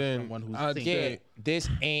ask for Then someone who's I'd single Yeah, this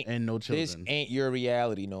ain't and no this children. ain't your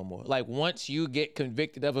reality no more. Like once you get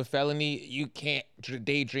convicted of a felony, you can't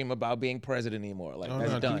daydream about being president anymore. Like Oh,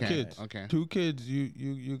 that's no, done. two kids. Okay. 2 kids.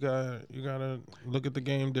 You gotta look at the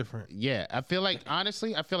game different. Yeah, I feel like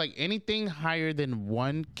honestly, anything higher than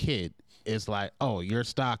 1 kid is like, oh, your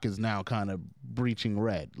stock is now kind of breaching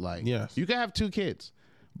red. Like, Yes. you can have 2 kids,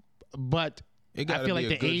 but It I gotta feel be like a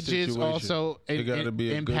the good ages situation. also It gotta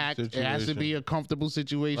be a good impact. It has to situation. be a comfortable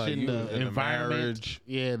situation. Like you the was in a environment, marriage,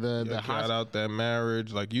 yeah, the You got hospital. out that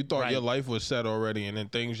marriage. Like you thought Right. your life was set already, and then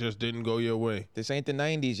things just didn't go your way. This ain't the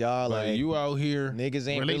 90s, y'all. Like Like you out here. niggas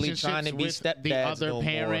ain't really trying to be with stepdads the other no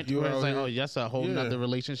parent, You where it's out like, here- oh, that's a whole Yeah. nother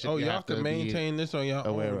relationship. Oh, you y'all can to be maintain this on your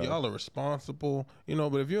aware own. of. Y'all are responsible,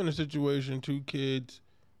 But if you're in a situation, 2 kids,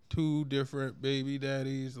 2 different baby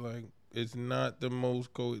daddies, like it's not the most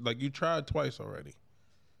like you tried twice already.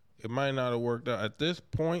 It might not have worked out at this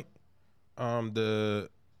point.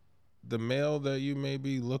 The male that you may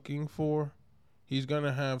be looking for, he's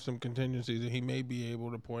gonna have some contingencies, and he may be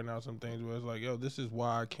able to point out some things where it's like, yo, this is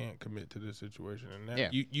why I can't commit to this situation. And that,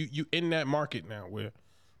 Yeah. you in that market now where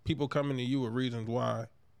people coming to you with reasons why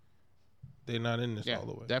they're not in this Yeah, all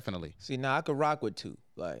the way. definitely. see now I could rock with 2.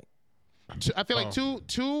 Like I feel like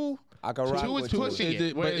two I could rock Two is with pushing 2. it. Is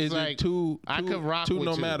it, where but it's is like, it two? I could rock two with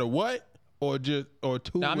no 2. matter what, or 2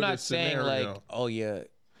 Now I'm with a not saying scenario? like, oh yeah,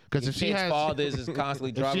 Because your if she kid's has fathers is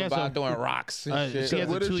constantly driving has by a- doing rocks and if shit. she has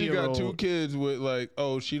a What if she got 2 2-year-old kids with like,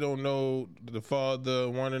 oh, she don't know the father,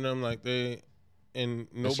 one of them, like they, and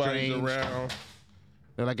nobody's Estranged. around.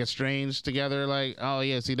 they're like estranged together, like, oh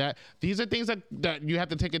yeah, see that these are things that you have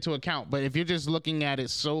to take into account. But if you're just looking at it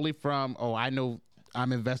solely from, oh, I know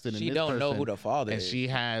I'm invested in She this don't know person, who the father and is. she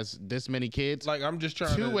has this many kids, Like I'm just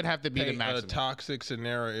trying 2 to would have to be the paint a maximum. toxic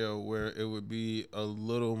scenario where it would be a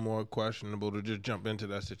little more questionable to just jump into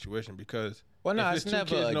that situation because Well, no, if it's it's 2 never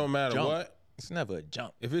kids a no matter jump. what, It's never a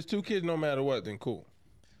jump. if it's 2 kids no matter what, then cool.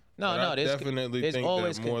 No, But no, I there's definitely there's think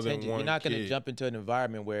always that more than contingent. one You're not gonna kid. jump into an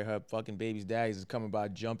environment where her fucking baby's daddies is coming by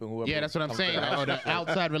jumping whoever. Yeah, that's what I'm comes saying. to the house. Oh, the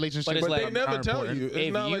outside relationships. But it's But like- they never are tell important. you. It's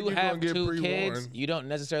If not you like you're have gonna get two pre-warned. kids, you don't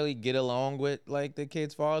necessarily get along with like the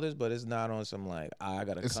kids' fathers, but it's not on some like I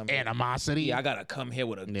gotta It's come. Here. animosity. Yeah, I gotta come here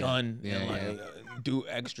with a Yeah. gun Yeah, and yeah. like do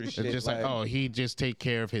extra shit. It's just like, oh, he just take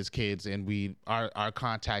care of his kids, and our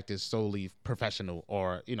contact is solely professional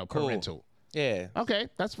or Cool. parental. yeah. Okay,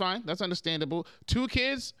 that's fine. That's understandable. 2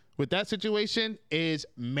 kids with that situation is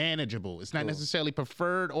manageable. It's not necessarily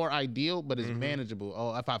preferred or ideal, but it's manageable.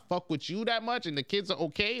 Oh, if I fuck with you that much and the kids are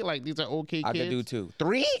okay, like these are okay I kids. could do 2,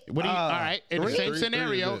 3. What do you? All right. In the three? same Three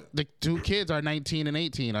scenario, is it. the 2 kids are 19 and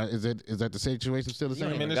 18. Is that the situation still the You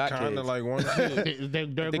don't same? I mean, even it's got kind of kids. like one kid. They're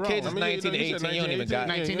The grown. kids I is mean, 19 to you said 18. You don't even got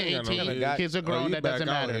 19 to you ain't got 18. no got- Kids are Oh, grown. you That back doesn't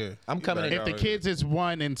out matter. here. I'm You coming back in. If the out kids is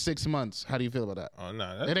 1 in 6 months, how do you feel about that? here. Oh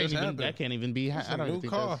no, that It ain't just even. happened. That can't even be. It's I a don't new even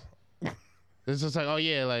think car. that's. It's just like, oh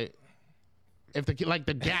yeah, like if the like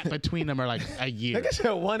the gap between them are like a year. Like I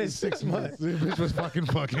said, 1 in 6 months. This bitch was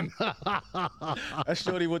fucking. That's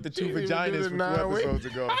shorty with the 2 even do vaginas the from 2 9 weeks. episodes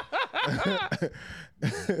ago.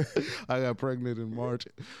 I got pregnant in March.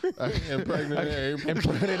 And pregnant in April. And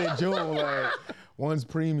pregnant in June, like one's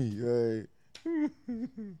preemie. Like.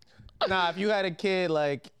 Nah, if you had a kid,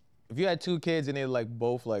 like if you had 2 kids and they're like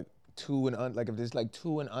both like 2 and like if it's like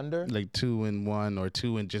 2 and under, Like 2 and 1 or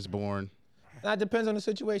 2 and just born. that depends on the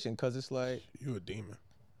situation. Cause it's like, You a demon.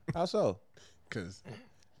 how so? Cause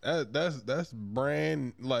that's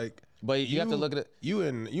brand like. But you have to look at it. You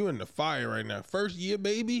in the fire right now. First year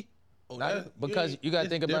baby. Oh, Because you gotta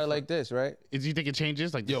think about it like this, right? Do you think it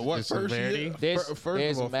changes? Like Yo, what the first severity? year? There's, First of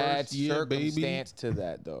there's all, mad first year, baby. circumstance to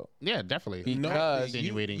that though. Yeah, definitely. Because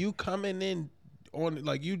Insinuating. you coming in on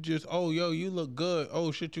like you just you look good.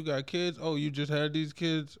 Oh shit, you got kids. Oh, you just had these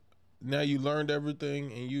kids. Now you learned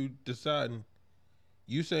everything and you deciding.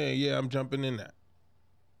 You saying yeah, I'm jumping in that.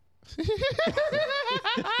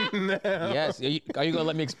 Now- Yes. Are you gonna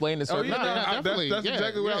let me explain the Oh yeah, circumstance? no, that's definitely. that's Yeah,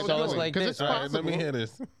 exactly where yeah, I was so going. it's like 'Cause this. it's All right, let me possible. hear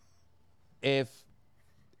this.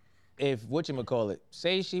 If whatchamacallit,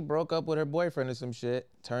 say she broke up with her boyfriend or some shit,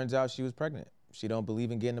 turns out she was pregnant. She don't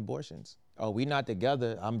believe in getting abortions. Oh, we not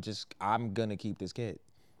together. I'm gonna keep this kid.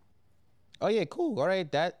 Oh yeah, cool. All right,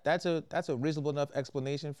 that's a reasonable enough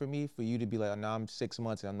explanation for me for you to be like, no, I'm 6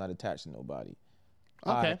 months and I'm not attached to nobody.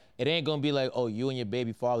 All Okay. right, it ain't gonna be like, oh, you and your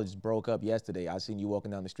baby father just broke up yesterday. I seen you walking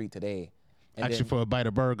down the street today. And Actually, then- for a bite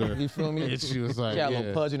of burger. you feel me? And she was like, She had a yeah.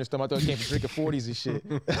 little pudge in her stomach. I thought it came from drinking 40s and shit.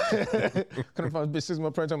 Couldn't find a bitch 6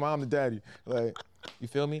 months pregnant. Mom and daddy. Like, you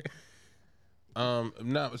feel me?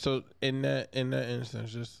 No. So in that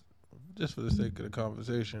instance, just for the sake of the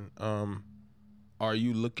conversation, are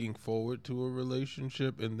you looking forward to a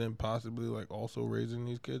relationship and then possibly like also raising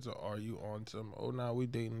these kids, or are you on some we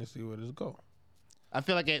dating to see where this go? I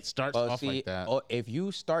feel like it starts off like that. If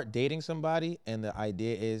you start dating somebody and the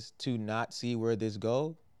idea is to not see where this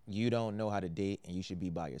go, you don't know how to date and you should be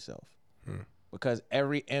by yourself. Because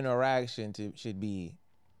every interaction should be,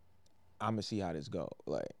 I'm gonna see how this go.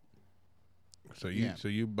 Like, So you Yeah. so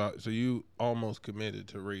you almost committed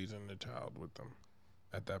to raising the child with them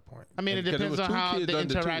at that point. I mean, it And- 'cause depends was on 2 how kids the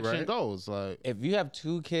under 2, interaction right? goes. Like, if you have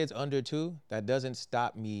 2 kids under 2, that doesn't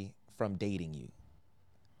stop me from dating you.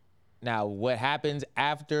 Now, what happens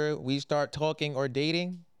after we start talking or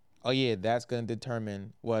dating? Oh yeah, that's gonna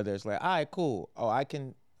determine whether it's like, all right, cool. Oh, I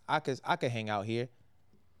can hang out here.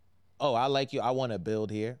 Oh, I like you. I want to build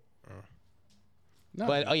here. no,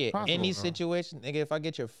 But oh yeah, possible. any situation, nigga, if I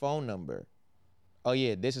get your phone number, oh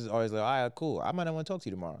yeah, this is always like, all right, cool. I might not want to talk to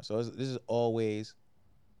you tomorrow. So this is always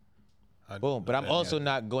boom. But I'm also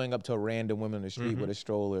not going up to random women on the street with a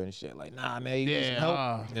stroller and shit. Like, nah, man, you need some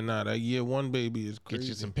help. And that year 1 baby is Get crazy.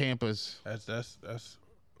 you some Pampers. That's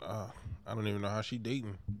I don't even know how she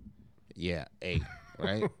dating. Yeah,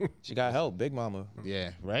 right? She got help, big mama.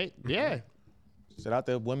 Yeah, right? Yeah. Shout out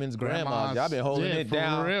to women's grandmas. Grandmas, Y'all been holding yeah, it for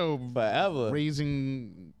down real. forever.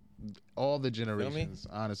 Raising all the generations,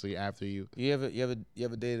 honestly, after you. You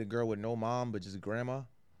ever dated a girl with no mom but just grandma?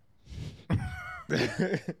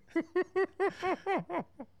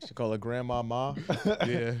 She call her grandma ma.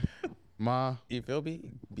 Yeah. Ma. You feel me?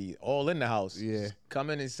 Be all in the house. Yeah. Just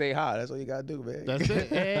come in and say hi. That's all you gotta do, man. That's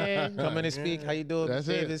it. And Come in and speak. How you doing, that's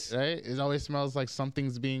Davis? it, right? It always smells like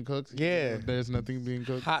something's being cooked. Yeah. There's nothing being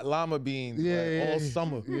cooked. Hot llama beans. Yeah, like, yeah, all yeah.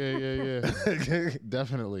 summer. Yeah.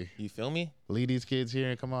 Definitely. You feel me? Lead these kids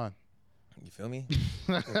here and come on. You feel me?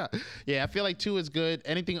 Yeah, I feel like 2 is good.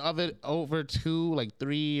 Anything over 2, like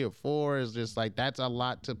 3 or 4, is just like that's a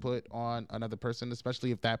lot to put on another person, especially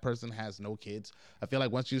if that person has no kids. I feel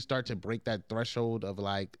like once you start to break that threshold of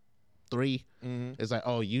like 3, it's like,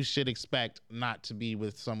 oh, you should expect not to be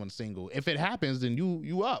with someone single. If it happens, then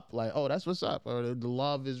you up. Like, oh, that's what's up. Or the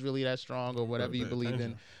love is really that strong or whatever you believe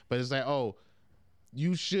in. But it's like, oh,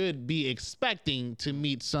 you should be expecting to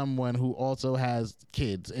meet someone who also has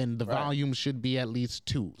kids, and the volume should be at least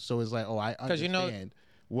 2. So it's like, oh, I understand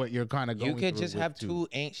what you're kind of going through. You could just have 2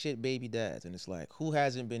 ain't shit baby dads, and it's like, who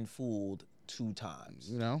hasn't been fooled 2 times?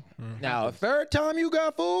 You know? Now, a third time you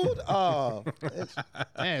got fooled? Oh.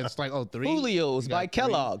 It's like, oh, 3. Julio's by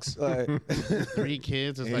Kellogg's. 3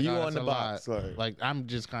 kids. It's like, you oh, on the box. Like, I'm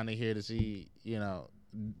just kind of here to see,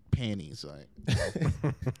 panties, like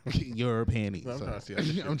your panties. I'm trying to see how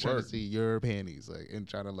I'm this trying work. to see your panties, like, and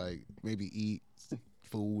trying to like maybe eat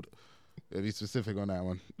food. Be specific on that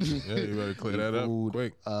one. Yeah, you better clear that up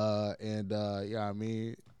quick. Yeah, I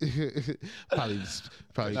mean,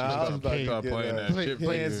 probably Nah, I'm about to start playing that shit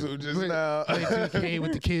for you. Just now. play 2K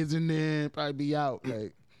with the kids in there. Probably be out,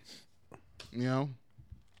 like,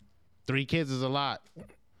 3 kids is a lot.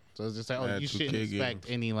 So it's just like, oh, Add you 2K shouldn't expect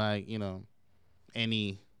games. any, like,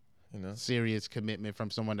 any serious commitment from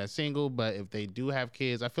someone that's single. But if they do have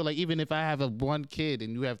kids, I feel like even if I have 1 kid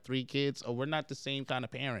and you have 3 kids, we're not the same kind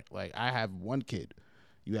of parent. Like, I have 1 kid,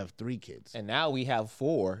 you have 3 kids, And now we have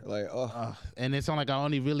 4. Like, and it's not like I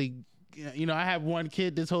only really, I have 1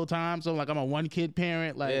 kid this whole time, so like I'm a 1 kid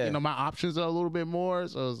parent. Like, my options are a little bit more.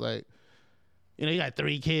 So it's like, you got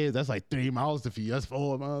 3 kids. That's like 3 mouths to feed. That's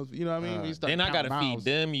 4 mouths. You know what I mean? You start then I gotta counting feed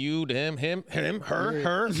them, you, them, him,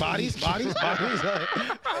 her, bodies.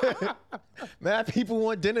 Mad people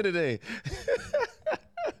want dinner today.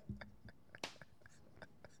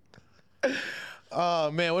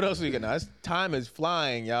 Oh man, what else we got now? Time is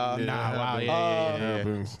flying, y'all. Yeah, Nah, it wow, happens. yeah. It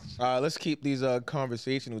happens. All right, let's keep these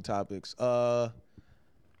conversational topics.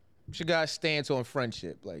 What's your guys' stance on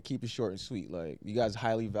friendship? Like, keep it short and sweet. Like, you guys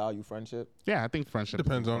highly value friendship? Yeah, I think friendship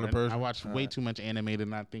Depends is on the important. person. I watch way too much anime,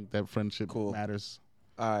 and I think that friendship matters.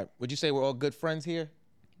 All right. Would you say we're all good friends here?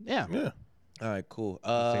 Yeah, Yeah. All right, cool.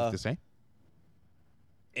 safe to say.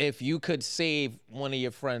 If you could save one of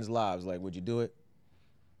your friends' lives, like, would you do it?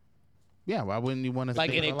 Yeah, why wouldn't you want to?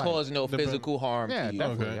 Like, and it caused no physical harm Yeah, to you?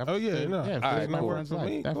 definitely. Okay. Oh, yeah, no. Yeah, All right, save my cool. friend's For life,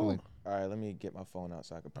 me, definitely. cool. All right, let me get my phone out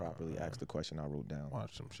so I could properly ask the question I wrote down.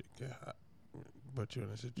 Watch some shit get hot. But you're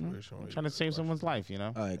in a situation where Trying to save someone's life,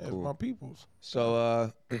 All right, It's cool. my people's.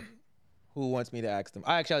 So, who wants me to ask them?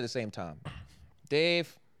 I actually at the same time.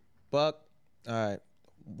 Dave, Buck. All right.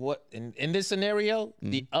 What in this scenario,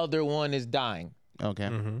 the other one is dying. Okay.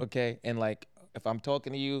 Okay, and like if I'm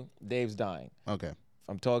talking to you, Dave's dying. Okay. If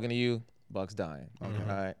I'm talking to you, Buck's dying. Okay.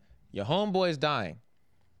 All right. Your homeboy's dying.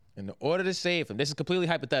 In order to save him, this is completely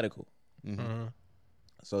hypothetical.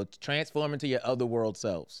 So transform into your other world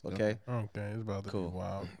selves. Okay. Okay, it's about to Cool. be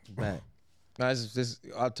wild. Man. No,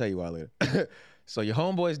 I'll tell you why later. So your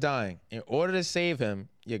homeboy's dying. In order to save him,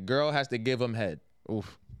 your girl has to give him head.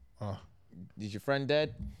 Oof. Oh, Is your friend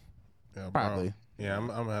dead? yeah, bro. Probably. Yeah, I'm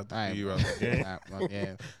gonna have to All see right. you out the game.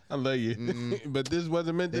 Yeah. I love you, but this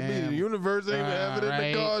wasn't meant to be. Damn. The universe ain't having it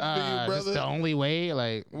in the cards for you, This brother. the only way.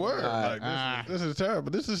 Like, Word, like, this is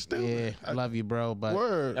terrible. This is stupid. yeah, I love you, bro, but.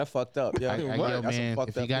 Word. That fucked up. Yeah. Yo, What? That's some man, fucked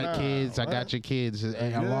if you up got shit. kids, I what? got your kids. And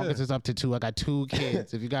as long as it's up to 2, I got 2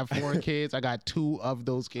 kids. If you got 4 kids, I got 2 of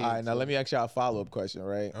those kids. All right, now let me ask y'all a follow-up question,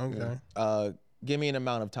 right? Okay. Give me an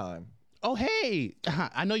amount of time. Oh, hey,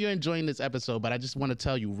 I know you're enjoying this episode, but I just want to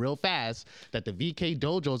tell you real fast that the VK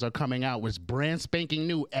Dojos are coming out with brand spanking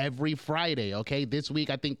new every Friday, okay? This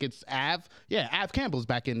week, I think it's Av. Yeah, Av Campbell's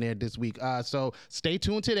back in there this week. So stay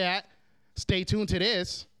tuned to that. Stay tuned to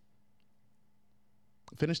this.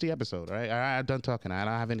 Finish the episode, all right? All right, I'm done talking. I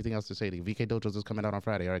don't have anything else to say to you. VK Dojos is coming out on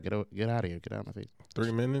Friday. All right, get out of here. Get out of my face.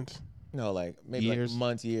 3 minutes. No, like maybe Years. like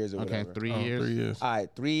months, years, or Okay, whatever. 3 Oh, years. 3 years. All right,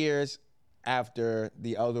 3 years after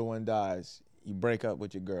the other one dies, you break up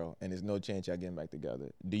with your girl, and there's no chance y'all getting back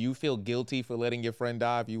together. Do you feel guilty for letting your friend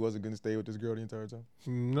die if you wasn't gonna stay with this girl the entire time?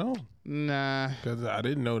 No, Nah. because I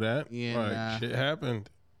didn't know that. Yeah, like nah. shit happened.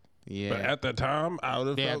 Yeah. But at the time, I would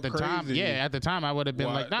have Yeah, felt at the crazy. time, at the time, I would have been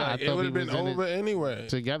Why- like, nah, I it thought would we have been was in it over anyway.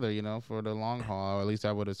 together, for the long haul. Or at least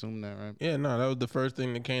I would assume that, right? Yeah, no, that was the first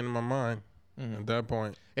thing that came to my mind at that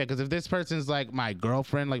point. Yeah, because if this person's like my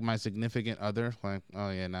girlfriend, like my significant other, like,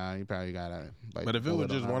 oh yeah, nah, you probably gotta. Like, But if it pull was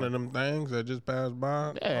just on one that of them things that just passed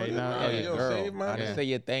by, Yeah, you know, nah, yeah, yo, girl. save my I didn't say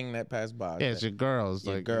your thing that passed by. Yeah, it's your girls,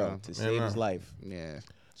 your like girl you to save his life. know, yeah.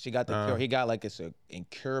 She got the cure. He got like it's an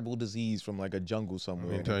incurable disease from like a jungle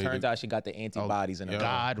somewhere. And it turns out she got the antibodies in her.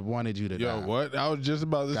 God wanted you to die. Yo, what? I was just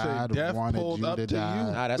about to say, death pulled up to you.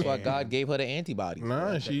 Nah, that's why God gave her the antibodies.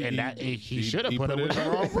 Nah, he should have put her with the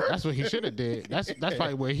wrong. That's what he should have did. That's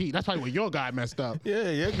probably where your God messed up. Yeah,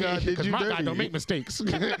 your God did you my dirty. God don't make mistakes.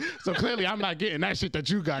 So clearly I'm not getting that shit that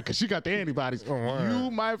you got because she got the antibodies. You,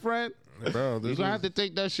 my friend. Bro, You're gonna have to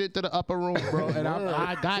take that shit to the upper room, bro. And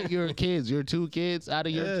I got your kids, your 2 kids. Out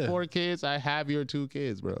of your 4 kids, I have your 2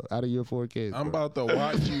 kids, bro. Out of your 4 kids. I'm about to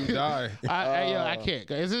watch you die. I can't.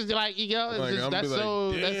 It's just like, that's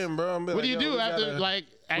so. Damn, bro. What do you do after, like,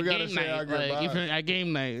 at game night? Like, even at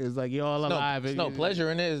game night, it's like you're all alive. There's no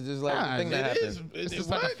pleasure in it. It's just like the thing that happens. It's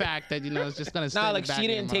just like a fact that, it's just gonna stay. Nah, like she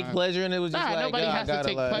didn't take pleasure in it. It was just like, nobody has to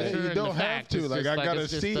take pleasure. You don't have to. Like, I gotta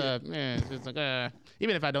see it. Yeah, it's just like,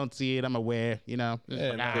 even if I don't see it, I'm aware,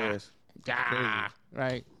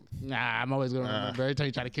 right? Nah, I'm always going to remember. Every time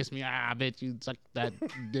you try to kiss me, I bet you suck that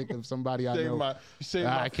dick of somebody I know. You saved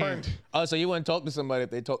my friend. Oh, so you wouldn't talk to somebody if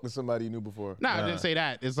they talked to somebody you knew before? No, I didn't say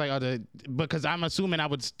that. It's like, because I'm assuming I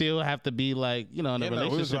would still have to be like, in a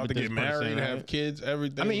relationship we was about with to this get married, person, right? have kids,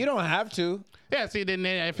 everything. I mean, you don't have to. Yeah, see, then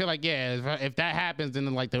I feel like, if that happens,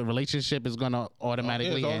 then like the relationship is gonna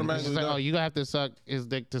automatically end. It's just like, you gonna have to suck his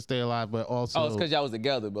dick to stay alive, but also. Oh, it's because y'all was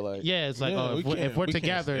together, but like. Yeah, it's like, if we're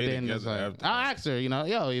together, then it's like, I'll ask her,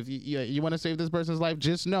 if you want to save this person's life,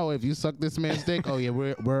 just know if you suck this man's dick,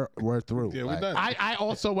 we're through. Yeah, we're done. I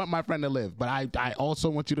also want my friend to live, but I also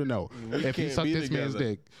want you to know if you suck this man's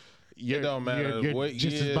dick. It don't matter you're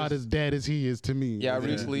just about as dead as he is to me. Yeah, I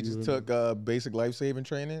recently just took basic life saving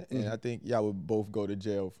training, and I think y'all would both go to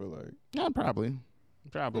jail for like. Yeah, probably.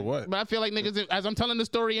 For what? But I feel like niggas, as I'm telling the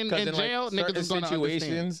story in jail, like, niggas is gonna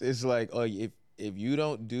situations, it's like, if you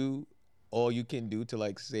don't do all you can do to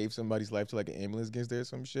like save somebody's life till like an ambulance gets there or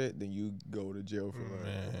some shit, then you go to jail for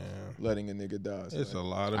like letting a nigga die. So it's a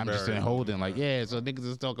lot of. I'm just saying holding like so niggas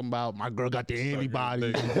is talking about my girl got the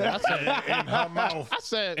antibodies. I said in her mouth. I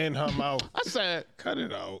said in her mouth. I said cut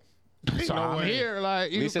it out. So I'm here,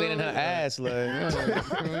 like, at least it ain't in her ass, like.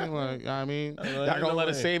 I mean, y'all gonna let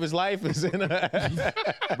her save his life? Is in her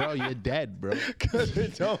ass. Bro, you're dead, bro. Cause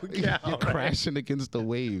it don't count. You're crashing against the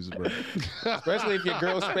waves, bro. Especially if your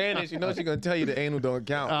girl's Spanish, she's gonna tell you the anal don't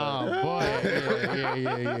count. Oh boy,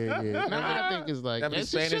 yeah. No, I think it's like every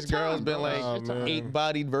Spanish girl's been like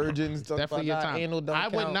 8-bodied virgins. Definitely your time. Anal don't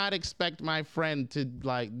count. Would not expect my friend to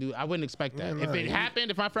like do. I wouldn't expect that. If it happened,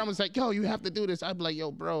 if my friend was like, "Yo, you have to do this," I'd be like, "Yo,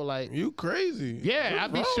 bro, like." You crazy. Yeah,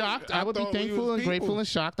 I'd be shocked. I would be thankful and grateful and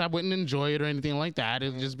shocked. I wouldn't enjoy it or anything like that.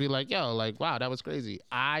 It'd just be like, yo, like, wow, that was crazy.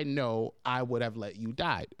 I know I would have let you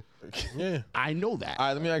die. Yeah. I know that. All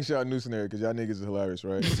right, let me ask y'all a new scenario because y'all niggas is hilarious,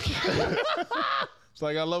 right? It's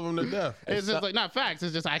like I love him to death. It's just like, not facts.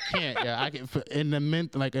 It's just I can't. Yeah, I can. In the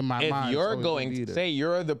mint, like in my mind. If you're going, say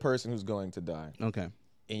you're the person who's going to die. Okay.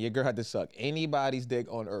 And your girl had to suck anybody's dick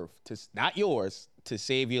on earth, not yours, to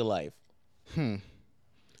save your life.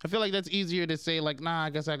 I feel like that's easier to say, like, nah, I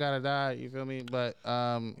guess I gotta die. You feel me? But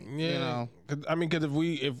Cause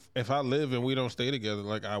if I live and we don't stay together,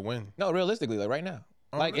 like I win. No, realistically, like right now,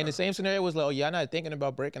 in the same scenario was like, oh yeah, I'm not thinking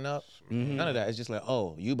about breaking up. None of that. It's just like,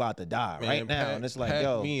 oh, you about to die right now, and it's like,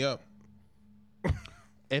 yo, me up.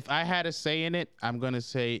 If I had a say in it, I'm gonna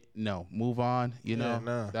say no, move on.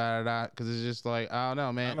 Because it's just like, I don't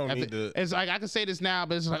know, man. I don't need to. It's like I can say this now,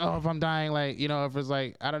 but it's like, oh, if I'm dying, like, if it's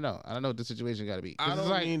like, I don't know what the situation got to be. I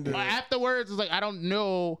don't need to. Afterwards, it's like I don't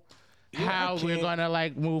know how we're gonna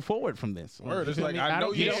like move forward from this. Word. It's like I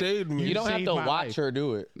know you saved me. You don't have to watch her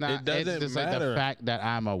do it. Nah, it doesn't it's just matter. like the fact that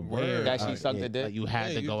I'm aware that she sucked the dick. Like you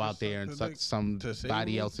had to go out there and suck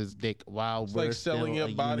somebody else's dick while it's we're like selling your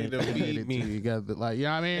body to feed me. Together. Like, you know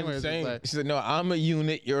what I mean? Insane. Like, she said, "No, I'm a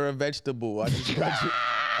unit. You're a vegetable. I just got you."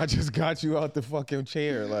 I just got you out the fucking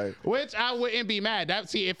chair, like. Which I wouldn't be mad.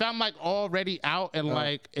 If I'm like already out and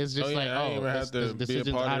like it's just this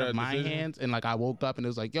decision's out of my hands, and like I woke up and it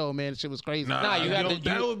was like, yo, man, shit was crazy. Nah, you have to.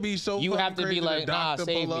 That would be so. You have to be like, nah,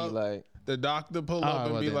 save me, like. The doctor pull up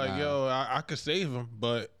and be like, yo, I could save him,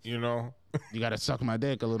 but you gotta suck my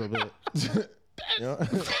dick a little bit.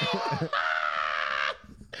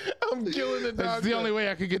 I'm killing the doctor. That's the only way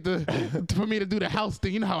I could get for me to do the house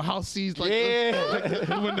thing. You know how house sees like,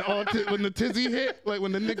 when the tizzy hit, like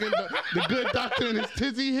when the nigga, the good doctor and his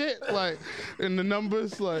tizzy hit, like in the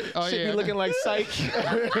numbers, like shit be looking like psych.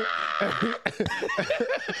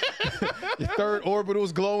 Your third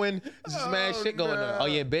orbital's glowing. This is mad shit going on. Oh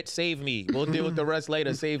yeah, bitch, save me. We'll deal with the rest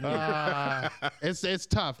later. Save me. It's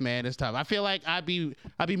tough, man. It's tough. I feel like I'd be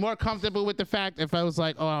more comfortable with the fact if I was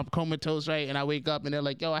like, oh, I'm comatose, right, and I wake up and they're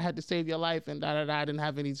like, like, yo, I had to save your life and da da da. I didn't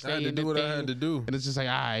have any say I had to in do the what thing. I had to do. And it's just like,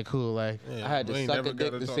 all right, cool. Like, Yeah, I had we to ain't suck never a dick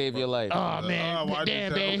gotta to talk save your about life. oh man, why'd you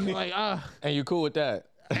damn, tell babe. me? Like, And you cool with that?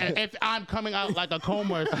 if I'm coming out like a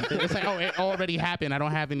coma or something, it's like, oh, it already happened. I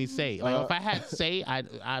don't have any say. Like, if I had say, I'd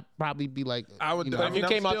probably be like, I would. you know, But if you I'm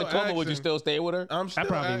came out the still coma, would you asking. still stay with her? I'm still.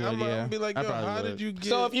 probably I'm would, yeah. gonna be like, I yo, probably how would. did you get?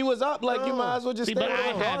 So if you was up, like you might as well just see, stay but with I her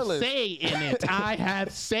have regardless. say in it. I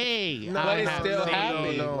have say. Nah, But it's I have still say.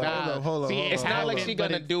 happening. No, hold on. See, It's not like she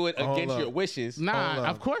gonna do it Hold against up. your wishes. Hold Nah, on.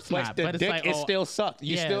 of course But not. the But it's dick, like, it oh, still sucked.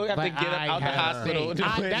 You yeah, still have to but get I out the have hospital. say.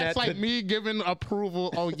 doing That's that like to- me giving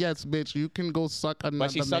approval. Oh yes, bitch, you can go suck another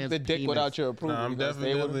But she sucked man's the dick penis. without your approval. Nah, I'm You gonna stay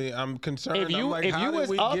with her? definitely. I'm concerned. If you I'm like, if how you did was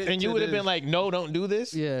we up get and you to would have been this? like, no, don't do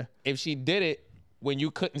this. Yeah, If she did it when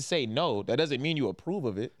you couldn't say no, that doesn't mean you approve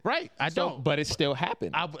of it. right. I don't. But it still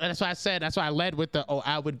happened. That's why I said. That's why I led with the. Oh,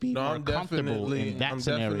 I would be No, more I'm comfortable definitely- in that I'm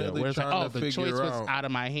scenario. definitely Where it's like, trying oh, to the choice figure was out. out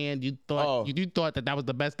of my hand. You thought you thought that was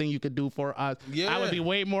the best thing you could do for us. I Yeah. would be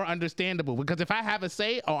way more understandable because if I have a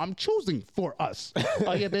say, oh, I'm choosing for us.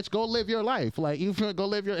 Oh yeah, bitch, go live your life. Like you go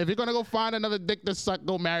live your. If you're gonna go find another dick to suck,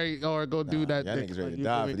 go marry or go do that. Y'all dick. niggas ready Like, to you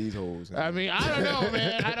die feel for me? these hoes. I mean, I don't know,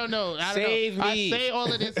 man. I don't know. Save I me. say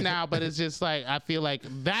all of this now, but it's just like I feel like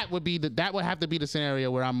that would have to be the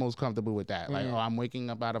scenario where I'm most comfortable with that. Like, oh, I'm waking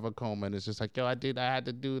up out of a coma, and it's just like, yo, I had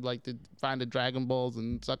to do like to find the Dragon Balls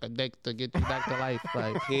and suck a dick to get you back to life.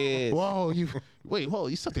 Like, Kids. whoa,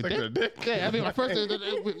 you sucked a dick? Yeah, I mean, my first,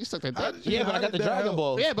 you sucked a dick. Yeah, but I got the Dragon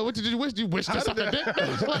Ball. Yeah, but what did you wish? You wish to suck a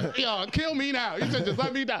dick? Like, yo, kill me now. You said just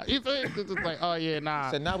let me die. You feel it? It's just like, oh yeah,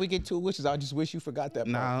 nah. So now we get 2 wishes. I just wish you forgot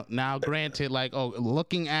that part. Now, granted, like, oh,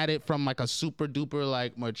 looking at it from like a super duper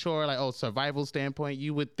like mature, like, oh, survival standpoint,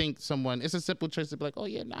 you would think someone. It's a simple choice to be like, oh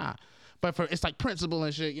yeah, nah. But for it's like principle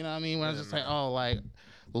and shit, you know what I mean? When I was just like, oh, like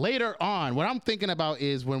later on, what I'm thinking about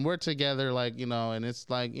is when we're together, like, you know, and it's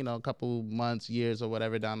like, you know, a couple months, years, or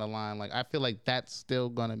whatever down the line. Like, I feel like that's still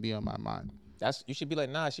gonna be on my mind. You should be like,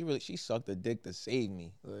 nah, she sucked a dick to save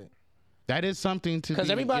me. Like, That is something to because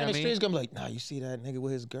be, everybody you know in the what I street mean? is gonna be like, nah, you see that nigga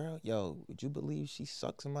with his girl? Yo, would you believe she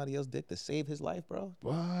sucked somebody else's dick to save his life, bro?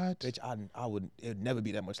 What? Bitch, I would. It'd never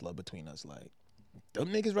be that much love between us. Like, them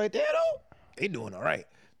niggas right there though, they doing all right.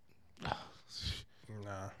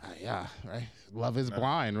 Nah. Yeah, right. Love is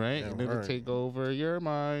blind, right? Yeah, And it'll word. take over your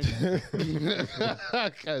mind.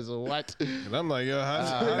 Cause what? And I'm like, yo,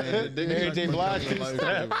 how did the dick Mary suck J. become Blige a life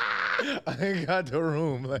step. saver? I ain't got the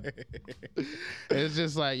room. Like, It's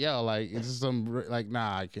just like, yo, like it's just some like,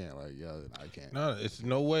 nah, I can't. Like, yo, I can't. No, it's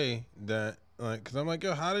no way that like, cause I'm like,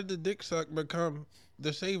 yo, how did the dick suck become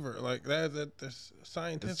the saver? Like that's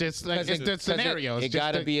scientific. It's just like it's the 'Cause scenario. It It's just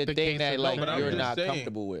gotta the- be a the thing case that of- like but I'm you're just not saying.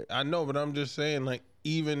 comfortable with. I know, but I'm just saying, like,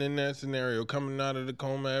 even in that scenario, coming out of the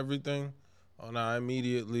coma, everything, oh, nah,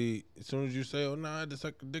 immediately, as soon as you say, oh, nah, I had to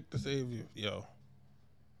suck a dick to save you, yo,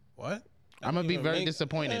 what? I'm gonna be very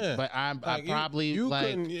disappointed, but I probably like.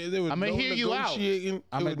 couldn't- there was I'ma no hear you out. negotiating-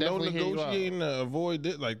 I'ma there was no definitely hear you out. negotiating to avoid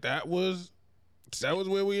it. Like, that was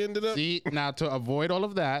where we ended up. See, now to avoid all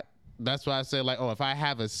of that, that's why I say like, oh, if I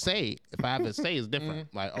have a say, it's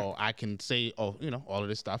different. Like, oh, I can say, oh, you know, all of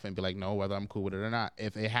this stuff and be like, no, whether I'm cool with it or not.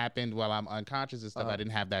 If it happened while I'm unconscious and stuff, I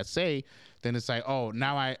didn't have that say. Then it's like, oh,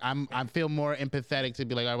 now I feel more empathetic to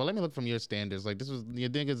be like, all right, well, let me look from your standards. Like, this was your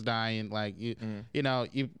dick is dying. Like, you know,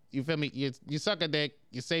 you feel me? You suck a dick,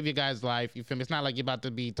 you save your guy's life. You feel me? It's not like you're about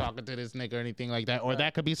to be talking to this nigga or anything like that. Or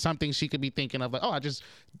that could be something she could be thinking of, like, oh, I just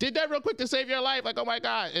did that real quick to save your life. Like, oh my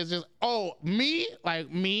God, it's just, oh, me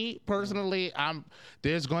personally,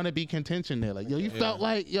 there's going to be contention there. Like, yo, you felt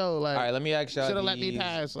like, yo, like, All right, let me ask y'all. should have let me these-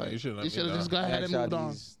 pass. Like, you should've let you me should have down. just go let me ahead ask and y'all moved on.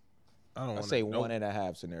 these- I don't I'll want say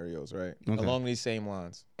 1.5 scenarios, right? Okay. Along these same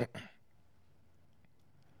lines.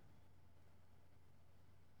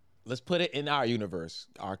 Let's put it in our universe,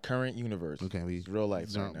 our current universe. Okay, we It's real life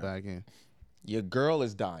right jump now. back in. Your girl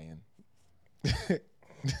is dying.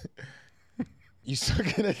 You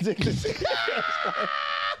sucking a dick to save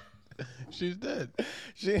She's dead.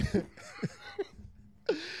 she,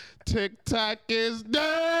 TikTok is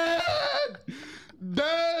dead.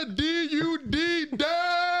 Dead. D-U-D,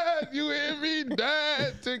 dead. You hear me?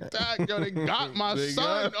 Dead. TikTok. Yo, they got my They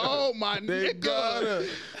son. got her. Oh, my They nigga. got her.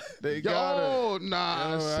 They got her. Yo, nah,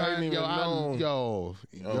 Yo, I son. ain't even Yo, know. yo,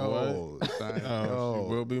 what? son. Oh, she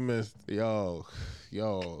will be missed. yo.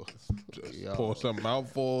 Pour something out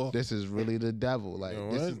for. This is really the devil. Like,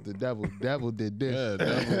 Yo, this what? is the devil. Devil did this. Yeah,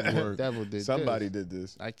 devil work. Devil did somebody this. did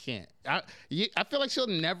this. I can't. I feel like she'll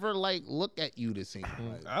never like look at you the same.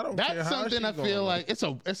 Like, I don't that's care how something she I feel gonna like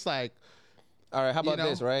it's like all right, how about know?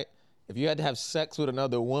 this, right? If you had to have sex with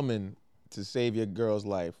another woman to save your girl's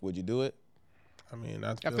life, would you do it? I mean,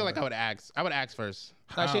 I feel like I would ask. I would ask first.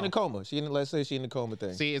 Nah, she in a coma. Let's say she in the coma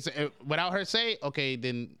thing. See, it's without her say, okay,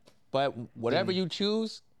 then. But whatever you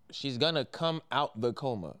choose, she's gonna come out the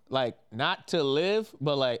coma. Like, not to live,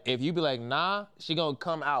 but like, if you be like, nah, she gonna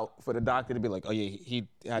come out for the doctor to be like, oh yeah, he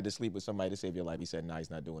had to sleep with somebody to save your life. He said, nah, he's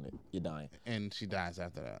not doing it. You're dying. And she dies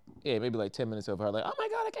after that. Yeah, maybe like 10 minutes of her like, oh my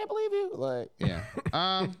God, I can't believe you. Like, yeah.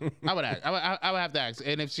 I would ask. I would have to ask.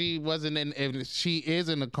 And if she if she is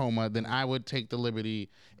in a coma, then I would take the liberty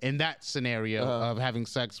in that scenario of having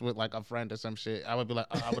sex with like a friend or some shit. I would be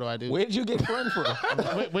like, what do I do? where did you get friend from?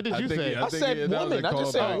 What did you say? I said woman. I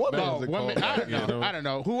just said woman. Woman. I don't know. I don't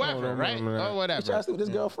know. Whoever, right? Or whatever. Try to sleep with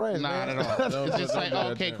this girlfriend. Not at all. It's just like,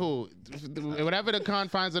 okay, cool. Whatever the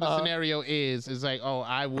confines of the scenario is like, oh,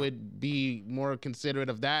 I would be more considerate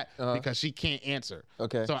of that because she can't answer.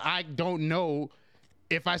 Okay. So I don't know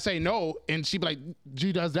if I say no and she be like,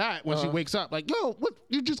 she does that when she wakes up. Like, yo, what?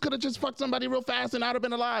 You just could have just fucked somebody real fast and I'd have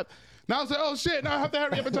been alive. Now I say, oh shit, now I have to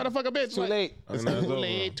hurry up and try to fuck a bitch. Too late. It's too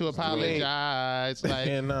late to apologize.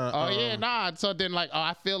 Like, So then like,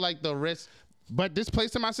 I feel like the risk. But this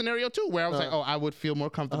plays in my scenario too, where I was like, I would feel more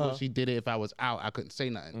comfortable if she did it if I was out. I couldn't say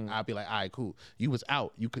nothing. I'd be like, all right, cool. You was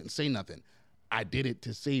out. You couldn't say nothing. I did it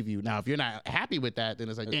to save you. Now, if you're not happy with that, then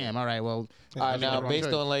it's like, damn, all right, well. All right, now,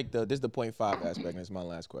 based on like this is the 0.5 aspect, and it's my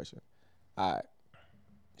last question. All right.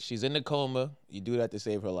 She's in the coma. You do that to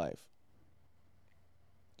save her life.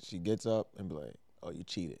 She gets up and be like, oh, you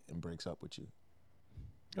cheated, and breaks up with you.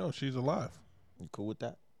 No, she's alive. You cool with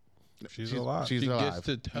that? She's alive. She's she alive. Gets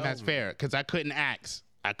to tell That's me. fair, because I couldn't ask.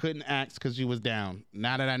 I couldn't ask because you was down.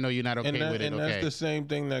 Now that I know you're not okay with it, and that's the same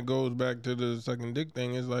thing that goes back to the sucking dick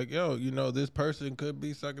thing. It's like, yo, this person could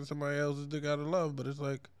be sucking somebody else's dick out of love, but it's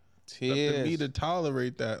like, up to me to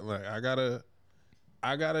tolerate that. Like, I gotta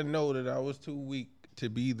know that I was too weak to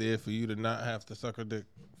be there for you to not have to suck a dick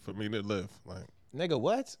for me to live. Like, nigga,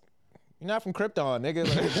 what? You're not from Krypton, nigga.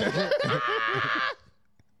 Like,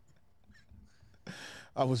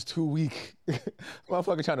 I was too weak.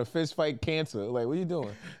 Motherfucker trying to fist fight cancer. Like, what are you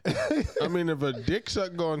doing? I mean, if a dick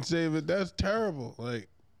suck gonna save it, that's terrible. Like,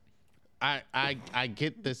 I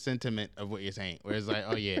get the sentiment of what you're saying. Where it's like,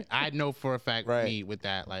 oh yeah, I know for a fact me with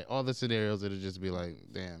that. Like all the scenarios, it'll just be like,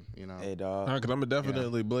 damn, Hey dog. because I'm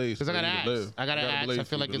definitely blaze. Because I gotta ask. I gotta ask. I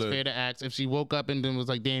feel like it's fair to ask. If she woke up and then was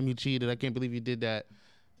like, damn, you cheated. I can't believe you did that.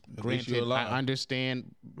 Granted, I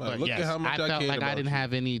understand, but look yes, at how much I felt like I about didn't you.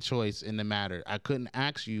 have any choice in the matter. I couldn't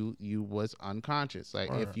ask you. You was unconscious. Like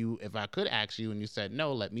if I could ask you and you said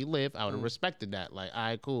no, let me live, I would have respected that. Like, all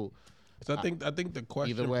right, cool. So I think the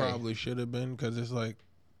question probably should have been, because it's like,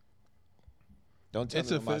 Don't tell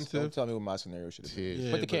me what my scenario should have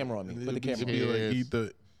been. Put the camera on me. Put the camera on me. Like, eat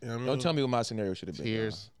the. You know what I mean? Don't tell me what my scenario should have been.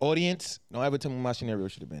 Cheers. Audience, don't ever tell me what my scenario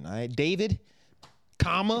should have been. All right, David,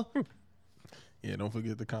 comma, Yeah, don't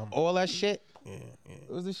forget the comment. all that shit. Yeah.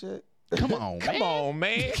 What was the shit? Come on, man. Come on,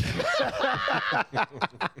 man.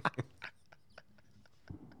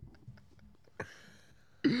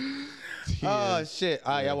 Oh shit!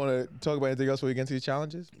 All right, y'all want to talk about anything else before we get into these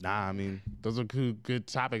challenges? Nah, I mean those are good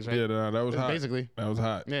topics, right? Yeah, that was hot. Basically. That was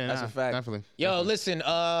hot. Yeah, That's a fact. Definitely. Yo, listen.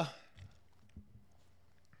 I'm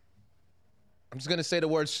just gonna say the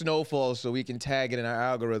word snowfall so we can tag it in our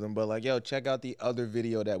algorithm. But like, yo, check out the other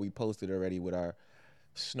video that we posted already with our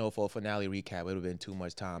snowfall finale recap. It would have been too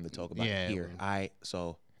much time to talk about it here. All right,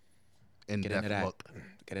 so In get into that. look,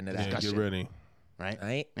 Get into Yeah, that. get ready. right? All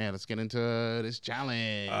right. Yeah, let's get into this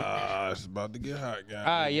challenge. It's about to get hot, guys.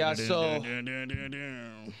 All right, y'all. So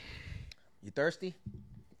you thirsty?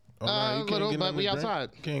 Oh, nah, you can't little, get but nothing we to drink? outside.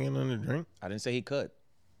 Can't get nothing to drink. I didn't say he could.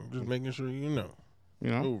 I'm just making sure you know.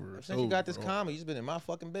 You know? Over. It's Since you got this over, comedy, you just been in my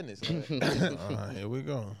fucking business. Here we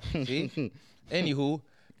go. See? Anywho,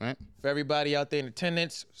 Right? for everybody out there in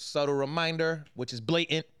attendance, subtle reminder, which is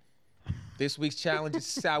blatant. This week's challenge is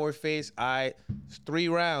Sour Face. All right, it's 3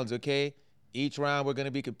 rounds, okay? Each round we're going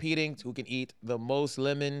to be competing to who can eat the most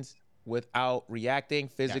lemons without reacting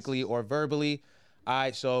physically or verbally. All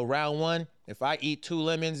right, so round 1, if I eat 2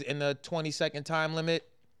 lemons in the 20-second time limit,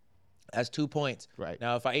 that's 2 points. Right.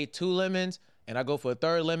 Now, if I ate 2 lemons and I go for a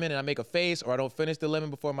 3rd lemon and I make a face, or I don't finish the lemon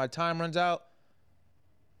before my time runs out,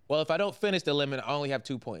 well, if I don't finish the lemon, I only have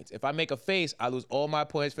 2 points. If I make a face, I lose all my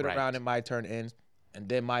points for the round and my turn ends. And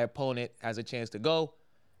then my opponent has a chance to go,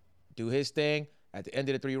 do his thing. At the end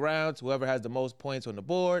of the 3 rounds, whoever has the most points on the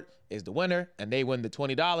board is the winner, and they win the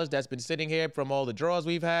 $20 that's been sitting here from all the draws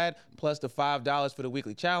we've had, plus the $5 for the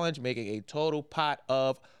weekly challenge, making a total pot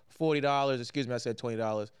of $40. Excuse me, I said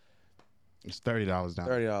 $20. It's $30 now.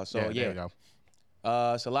 $30. So, There you go.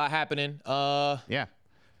 it's a lot happening. Yeah.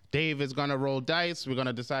 Dave is gonna roll dice. We're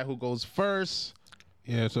gonna decide who goes first.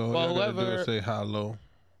 Yeah, so Well, all you gotta do whoever- is say high low.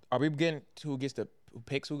 Are we getting to who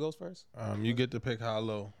picks who goes first? You get to pick high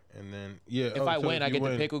low, and then yeah. If I win, I you get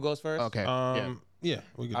win, to pick who goes first. Okay. Yeah,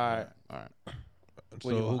 we get. All right. All right. So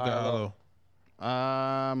What you who want, got high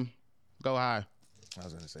high or low? Go high. I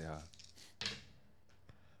was gonna say hi.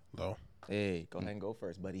 Low. Hey, go ahead and go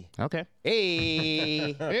first, buddy. Okay.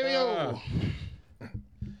 Hey. Here we go.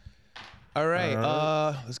 All right.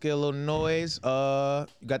 All Let's get a little noise.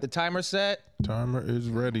 You got the timer set. Timer is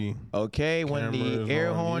ready. Okay. When Camera the is air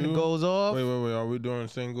on horn you. goes off. Wait. Are we doing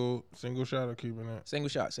single shot or keeping that? Single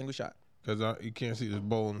shot. Single shot. Because you can't see this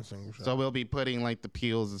bowl in the single shot. So we'll be putting like the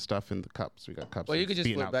peels and stuff in the cups. We got cups. Well, you could just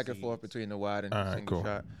beating flip out back and seeds. forth between the wide and All right, single cool.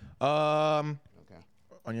 shot. Okay.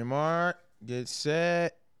 On your mark, get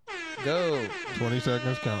set, go. 20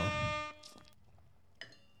 seconds count.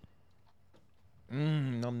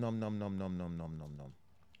 Nom nom nom nom nom nom nom nom nom.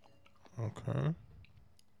 Okay.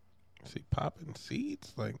 See, popping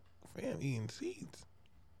seeds? Like, fam, eating seeds.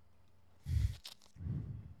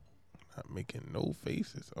 Not making no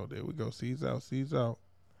faces. Oh, there we go. Seeds out, seeds out.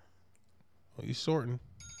 Oh, he's sorting.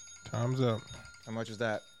 Time's up. How much is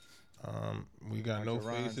that? We got Count no your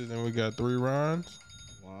rounds. faces and we got 3 rounds.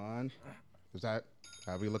 One. Is that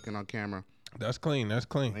how we looking on camera? That's clean. That's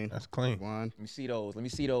clean. Clean. That's clean. One, Let me see those. Let me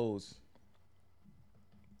see those.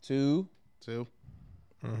 2. two,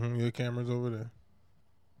 Your camera's over there.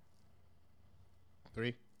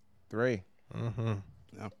 3. 3.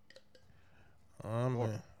 Yeah.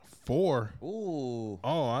 Man. 4. Ooh.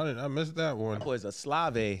 Oh, I missed that one. That boy's a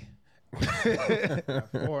Slave.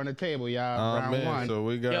 4 on the table, y'all. Oh, Round man. one. So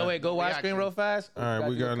we got. Yo, wait, go watch screen real fast. All right,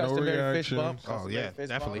 we got no Customary fist bump. reactions. Oh, Customary yeah, fist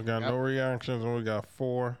definitely. We bump. got no reactions and we got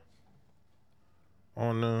 4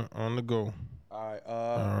 on the go. All right.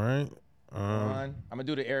 All right. One. I'm gonna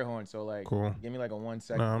do the air horn. So like, Cool. give me like a 1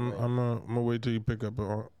 second. No, I'm delay. gonna wait till you pick up. All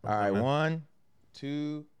All right. 1,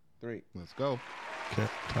 2, 3. Let's go. Okay,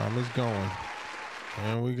 time is going,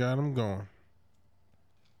 and we got him going.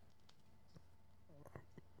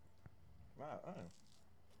 Wow.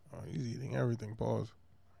 Oh, he's eating everything. Pause.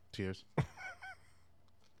 Cheers.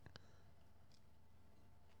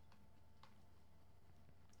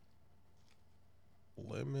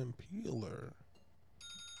 Lemon peeler.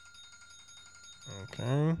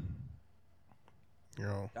 Okay.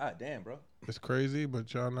 Yo, God damn, bro. it's crazy,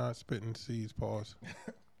 but y'all not spitting seeds. Pause. I'm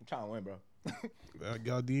trying to win, bro.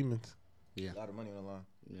 Y'all demons. Yeah. A lot of money on the line.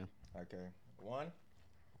 Yeah. Okay. 1.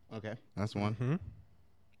 Okay. That's one. Hmm.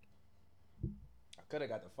 I could have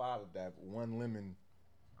got the 5 if that 1 lemon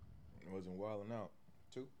wasn't wilding out.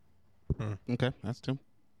 2. Okay. That's 2.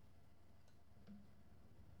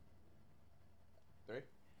 3.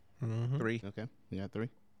 Mm-hmm. 3. Okay. You got 3. Is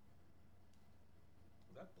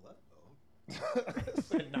that blood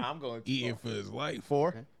though? Nah, I'm going too Eating low. for his life. 4.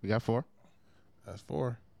 Okay. We got 4. That's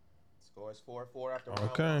 4. Score is 4 after round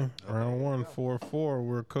Okay, one. round 1, 4-4.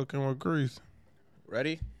 We're cooking with grease.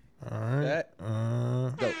 Ready? All right. Set.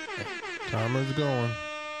 Go. Timer's going.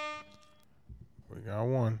 We got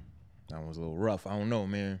 1. That was a little rough. I don't know,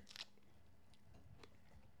 man.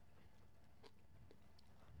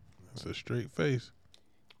 That's a straight face.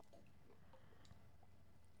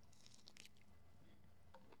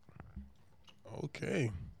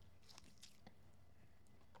 Okay.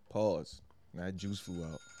 Pause. That juice flew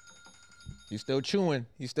out. You still chewing.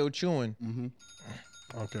 You still chewing. Mm-hmm.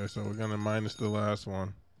 Okay, so we're gonna minus the last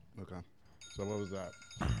one. Okay. So what was that?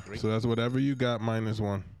 3. So that's whatever you got minus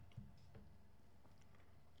 1.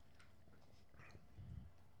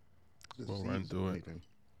 We'll run through it.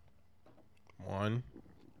 1,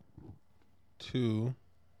 2,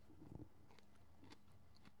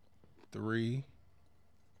 3,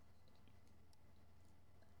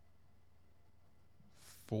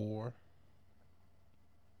 4.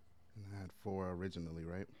 And I had 4 originally,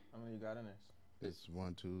 right? How many you got in this? It's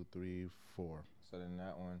 1, 2, 3, 4. So then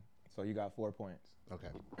that one. So you got 4 points. Okay.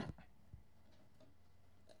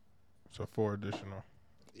 So 4 additional.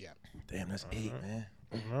 Yeah. Damn, that's 8, man.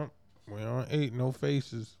 Nope. We're on 8. No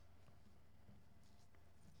faces.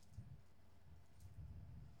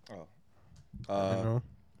 Oh. You know?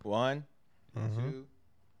 1, Mhm. 2,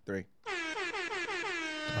 3.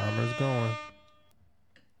 Timer's going.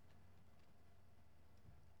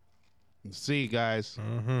 See, guys,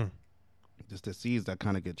 Mm-hmm. just the seeds that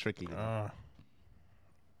kind of get tricky.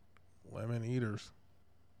 Lemon eaters.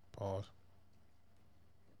 Pause.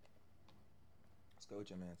 Let's go with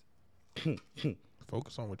your man.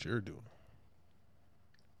 Focus on what you're doing.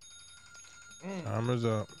 Timer's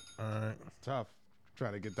up. All right. Tough.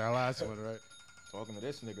 Trying to get that last one right. Talking to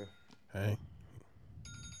this nigga. Hey.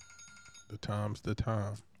 The time's the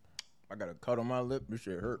time. I got a cut on my lip. This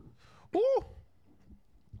shit hurt. Woo!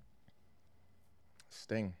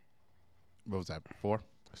 Sting. What was that? 4?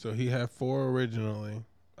 So he had 4 originally.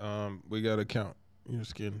 We gotta count your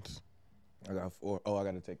skins. I got 4. Oh, I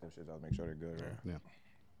gotta take them shits out. Make sure they're good. Right? Yeah.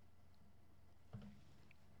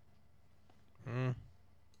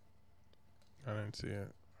 I didn't see it.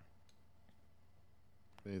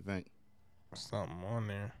 What do you think? Something on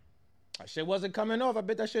there. That shit wasn't coming off. I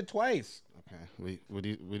bit that shit twice. Okay. What do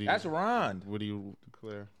you? That's Rond. What do you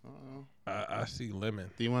declare? I see lemon.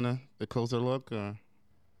 Do you want a closer look, or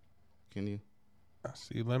can you? I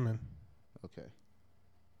see lemon. Okay.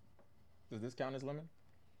 Does this count as lemon?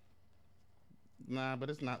 Nah, but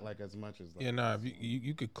it's not like as much as. Like, Yeah, nah. If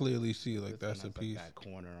you could clearly see like this that's one a has, piece. Like, that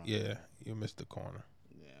corner. On Yeah, it. you missed the corner.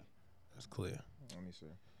 Yeah. That's clear. Let me see.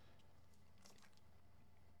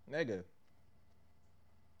 Nigga.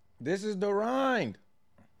 This is the rind.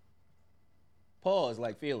 Pause,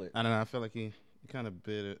 like feel it. I don't know. I feel like he kind of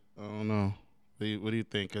bit it. I don't know. What do you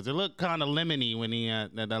think? Because it looked kind of lemony when he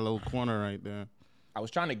had that little corner right there. I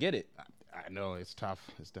was trying to get it. I know it's tough.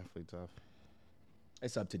 It's definitely tough.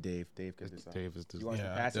 It's up to Dave. Dave can decide. Dave is You want me to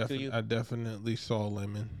Yeah, pass it to you? I definitely saw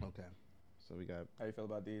lemon. Okay. So we got How you feel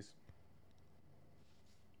about these?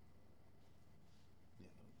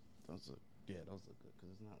 those look good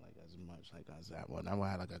because it's not like as much like as that one. That one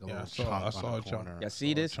had like a Yeah, little I saw- chunk I on saw the a chunk. corner. Y'all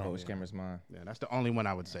see this? chunk, Oh, which yeah. camera's mine? Yeah, that's the only one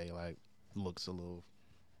I would say like looks a little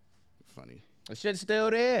funny. The shit's still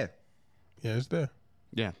there. Yeah, it's there.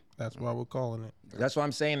 Yeah. That's why we're calling it. That's why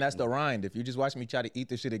I'm saying that's the rind. If you just watch me try to eat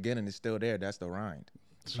this shit again and it's still there, that's the rind.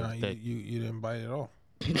 Nah, thick. you didn't bite it all.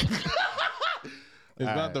 It's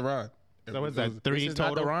not Alright. the rod. So what's that? 3 This is not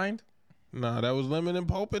total. the rind? Nah, that was lemon and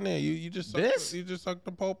pulp in there. You just sucked This? you just sucked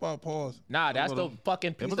the pulp out. Pause. Nah, that's the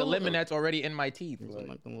fucking piece was of a lemon little- that's already in my teeth. It was in, Like,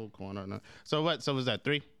 like the little corner. No. So what? So was that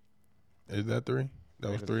 3? Is that 3?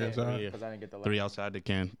 That was 3 inside. Yeah. because I didn't get the 3 lemon. outside the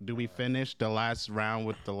can. Do we finish the last round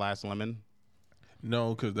with the last lemon?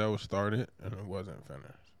 No, because that was started and it wasn't finished.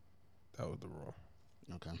 That was the rule.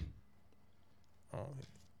 Okay. Oh,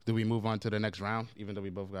 Do we move on to the next round, even though we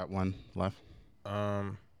both got one left?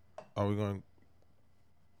 are we going?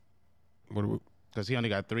 What are we? Because he only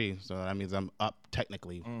got 3, so that means I'm up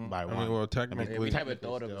technically by I one. mean, well, Yeah, technically, we haven't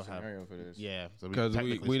thought of still a have- scenario for this. Yeah, so because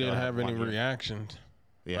technically we still didn't have any 1 here. reactions.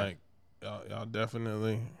 Yeah. Like y'all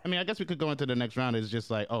definitely. I mean, I guess we could go into the next round. It's just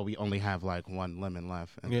like, oh, we only have like 1 lemon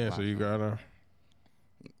left. in the Yeah, last so you round. gotta.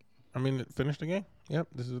 I mean, finish the game. Yep,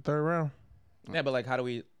 this is the 3rd round. Yeah, but like, how do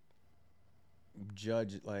we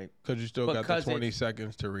judge? Like, Because you still got the Because 20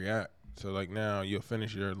 seconds to react. So like now you'll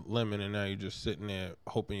finish your lemon, and now you're just sitting there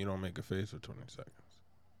hoping you don't make a face for 20 seconds.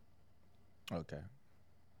 okay,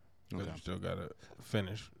 Because Okay. you still gotta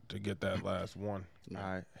finish to get that last one. all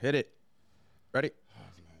right, hit it. Ready?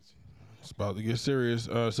 It's about to get serious.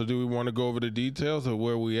 So do we want to go over the details of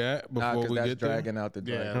where we at Nah, before because we that's get there? dragging out the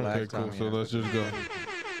Yeah, drag. Okay, cool. So let's just go.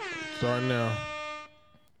 Start now.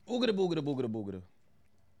 Boogada boogada boogada boogada.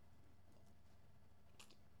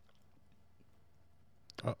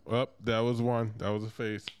 Up, that was one. That was a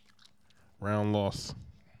face. Round loss.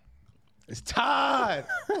 It's Todd.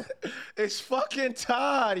 It's fucking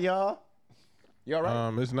Todd, y'all. You all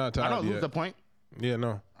right? It's not tied I don't yet. lose a point. Yeah,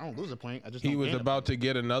 no. I don't lose a point. I just He don't was gain a about to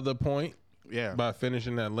get another point point. Yeah. by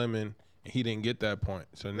finishing that lemon. He didn't get that point.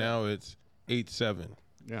 So now it's 8-7.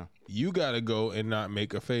 Yeah. You got to go and not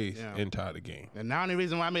make a face Yeah. and tie the game. And now the only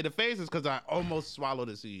reason why I made a face is because I almost swallowed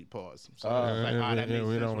a seed. Pause. So Oh. it's like, that makes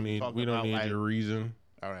we sense don't when you need talk we don't about, need like, your reason.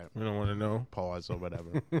 All right. We don't want to know. Pause or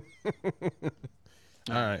whatever.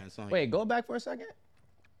 All right. Wait, go back for a second.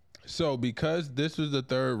 So because this was the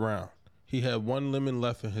 3rd round, he had 1 lemon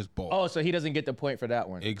left in his bowl. Oh, so he doesn't get the point for that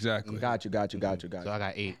one. Exactly. Got you. So I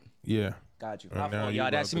got 8. Yeah. Got you. And My now fault, you y'all.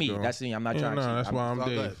 about That's to me. go. That's me. I'm not Yeah, trying to cheat. no, that's why I'm It's all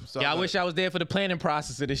Dave. good. So Yeah, I wish I was there for the planning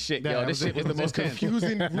process of this shit, Yeah, yo. it This was- shit was it the was most intense.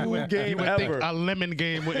 confusing rule game ever. A lemon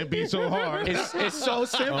game wouldn't be so hard. It's so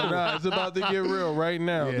simple. Oh, nah, it's about to get real right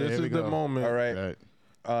now. Yeah, This here is we the go. moment. All right.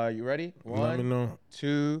 You ready? Let me 1, know.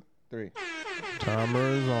 2, 3. Timer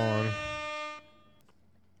is on.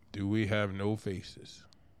 Do we have no faces?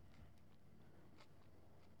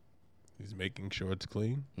 He's making sure it's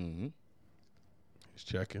clean. Mm-hmm. He's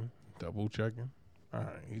checking, double checking. All right,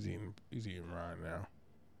 he's eating right now.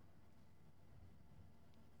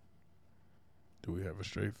 Do we have a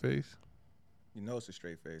straight face? You know it's a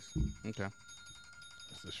straight face. Okay.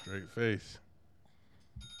 It's a straight face.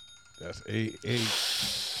 That's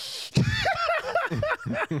 8-8.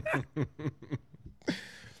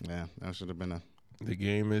 Yeah, that should have been a The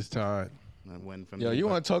game is tied. win for Yo, me. you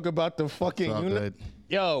but want to talk about the it's fucking all good.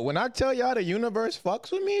 Yo, when I tell y'all the universe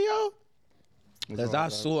fucks with me, yo. It's Cause all I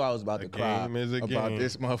good. swore I was about A to cry game is a about game.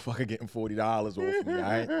 this motherfucker getting $40 off me, all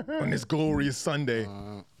right? On this glorious Sunday.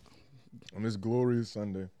 On this glorious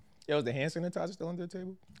Sunday. Yo, is the hand sanitizer still under the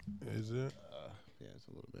table? Is it? Yeah, it's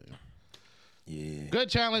a little bit. Yeah. Good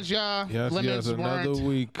challenge, y'all. Yes, Lemons yes, another weren't-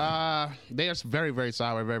 week. They are very, very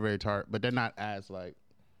sour, very, very tart, but they're not as like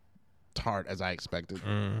tart as I expected.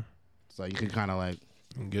 So you can kind of like,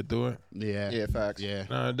 Get through it. yeah, Yeah, facts. yeah.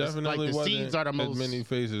 No, it definitely the wasn't seeds are the as most, many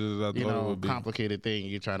faces as I you thought it know, would be. complicated thing.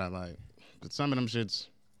 You try to like, but some of them shits.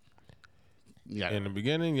 Yeah, In the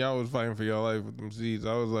beginning, y'all was fighting for your life with them seeds.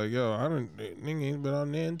 I was like, yo, I don't, nigga ain't been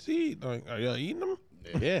on there and seed. Like, are y'all eating them?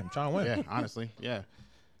 Yeah, I'm trying to win. yeah. Honestly, yeah.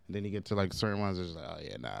 And then you get to like certain ones. It's like, oh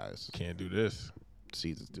yeah, nah, it's, Can't do this.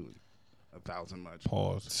 seeds is doing 1,000 much.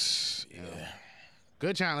 Pause. Yeah.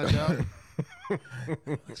 Good challenge, y'all.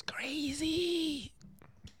 It's crazy.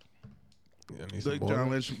 Yeah, I need some Big water.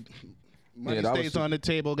 challenge. Money that was stays super- on the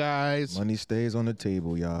table, guys. Money stays on the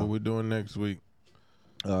table, What y'all. we doing next week?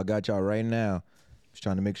 I got y'all right now. Just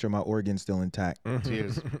trying to make sure my organ's still intact.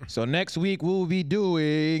 Cheers. So next week we'll be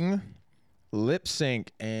doing lip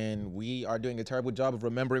sync, and we are doing a terrible job of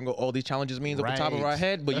remembering what all these challenges means off the top of Right. our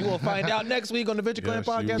head. But you will find out next week on the Venture Clan Yes,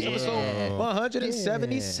 you Podcast will. episode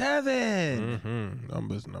 177.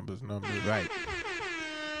 Numbers. Right.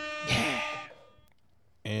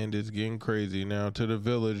 And it's getting crazy now. To the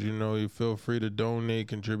village, you know, you feel free to donate,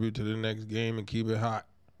 contribute to the next game, and keep it hot.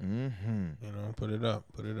 Mm-hmm. You know, put it up.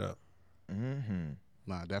 Mm-hmm.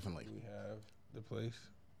 Nah, definitely. We have the place.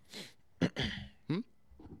 Hmm?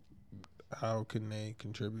 How can they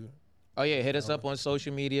contribute? Oh yeah, hit us up on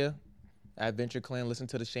social media at Venture Clan. Listen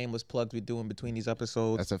to the shameless plugs we're doing between these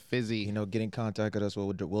episodes. That's a fizzy. You know, get in contact with us.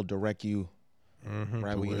 We'll direct you.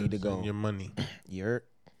 Right where you where need to it's go. in your money. You're.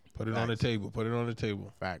 Put it on the table. Put it on the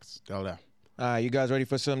table. Facts. Go there. All right, you guys ready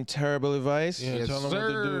for some terrible advice? Yeah, Yes, tell them what to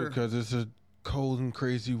do sir. because it's a cold and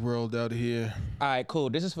crazy world out here. All right, cool.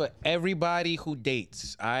 This is for everybody who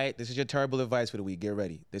dates. All right, this is your terrible advice for the week. Get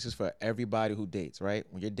ready. This is for everybody who dates, right?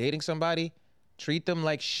 When you're dating somebody, treat them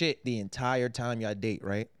like shit the entire time y'all date,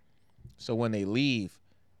 right? So when they leave,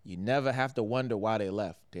 you never have to wonder why they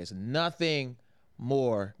left. There's nothing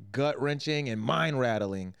more gut-wrenching and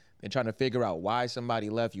mind-rattling than trying to figure out why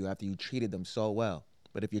somebody left you after you treated them so well.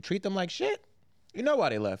 But if you treat them like shit, you know why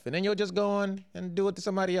they left. And then you'll just go on and do it to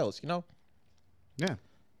somebody else, you know? Yeah.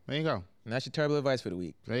 There you go. And that's your terrible advice for the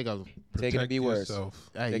week. There you go. Take it to Protect be worse.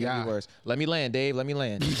 yourself. Hey, Take it to yeah. be worse. Let me land, Dave. Let me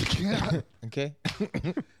land. Okay?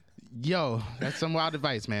 Yo, that's some wild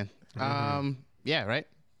advice, man. Yeah, right?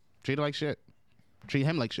 Treat her like shit. Treat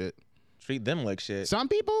him like shit. Treat them like shit. Some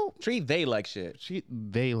people, Treat they like shit.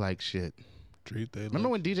 they like shit. Treat they Remember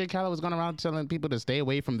like when DJ Khaled was going around telling people to stay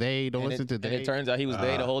away from they, don't listen to And they? it turns out he was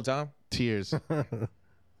they the whole time. Tears.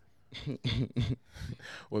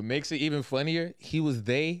 What makes it even funnier, he was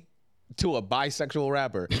they to a bisexual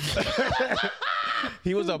rapper.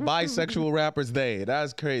 He was a bisexual rapper's they.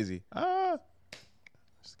 That's crazy.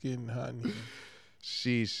 it's getting hot in here.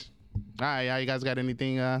 Sheesh. All right, y'all, you guys got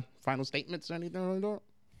anything, final statements or anything?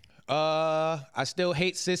 I still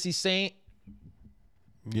hate Sissy Saint.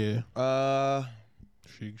 Yeah, Uh,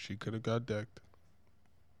 she could have got decked.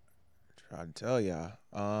 trying to tell y'all.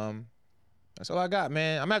 That's all I got,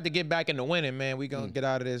 man. I'm gonna have to get back into winning, man. We gonna get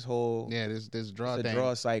out of this whole Yeah, this draw it's a thing.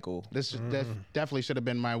 draw cycle. This definitely should have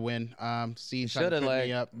been my win. C tried to shoulda, trip like-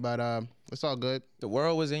 me up, but it's all good. The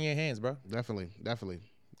world was in your hands, bro. Definitely.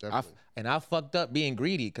 I fucked up being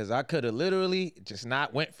greedy because I could have literally just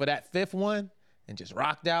not went for that fifth one and just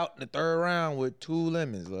rocked out in the third round with 2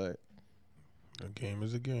 lemons. Like, A game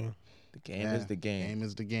is a game. the game is the game. Game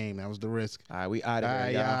is the game. That was the risk. All right, we out of All here,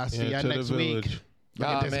 right, y'all. y'all. See Yeah, y'all to the next week. village. Look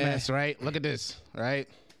Aw, at this man. mess, right? Look at this, right?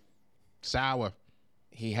 Sour.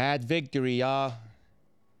 He had victory, y'all.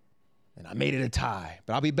 And I made it a tie.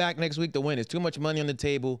 But I'll be back next week to win. There's too much money on the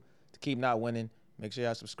table to keep not winning. Make sure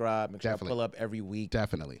y'all subscribe. Make sure y'all Definitely. pull up every week.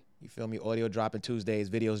 Definitely. You feel me? Audio dropping Tuesdays,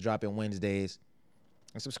 videos dropping Wednesdays.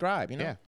 And subscribe, you know? Yeah.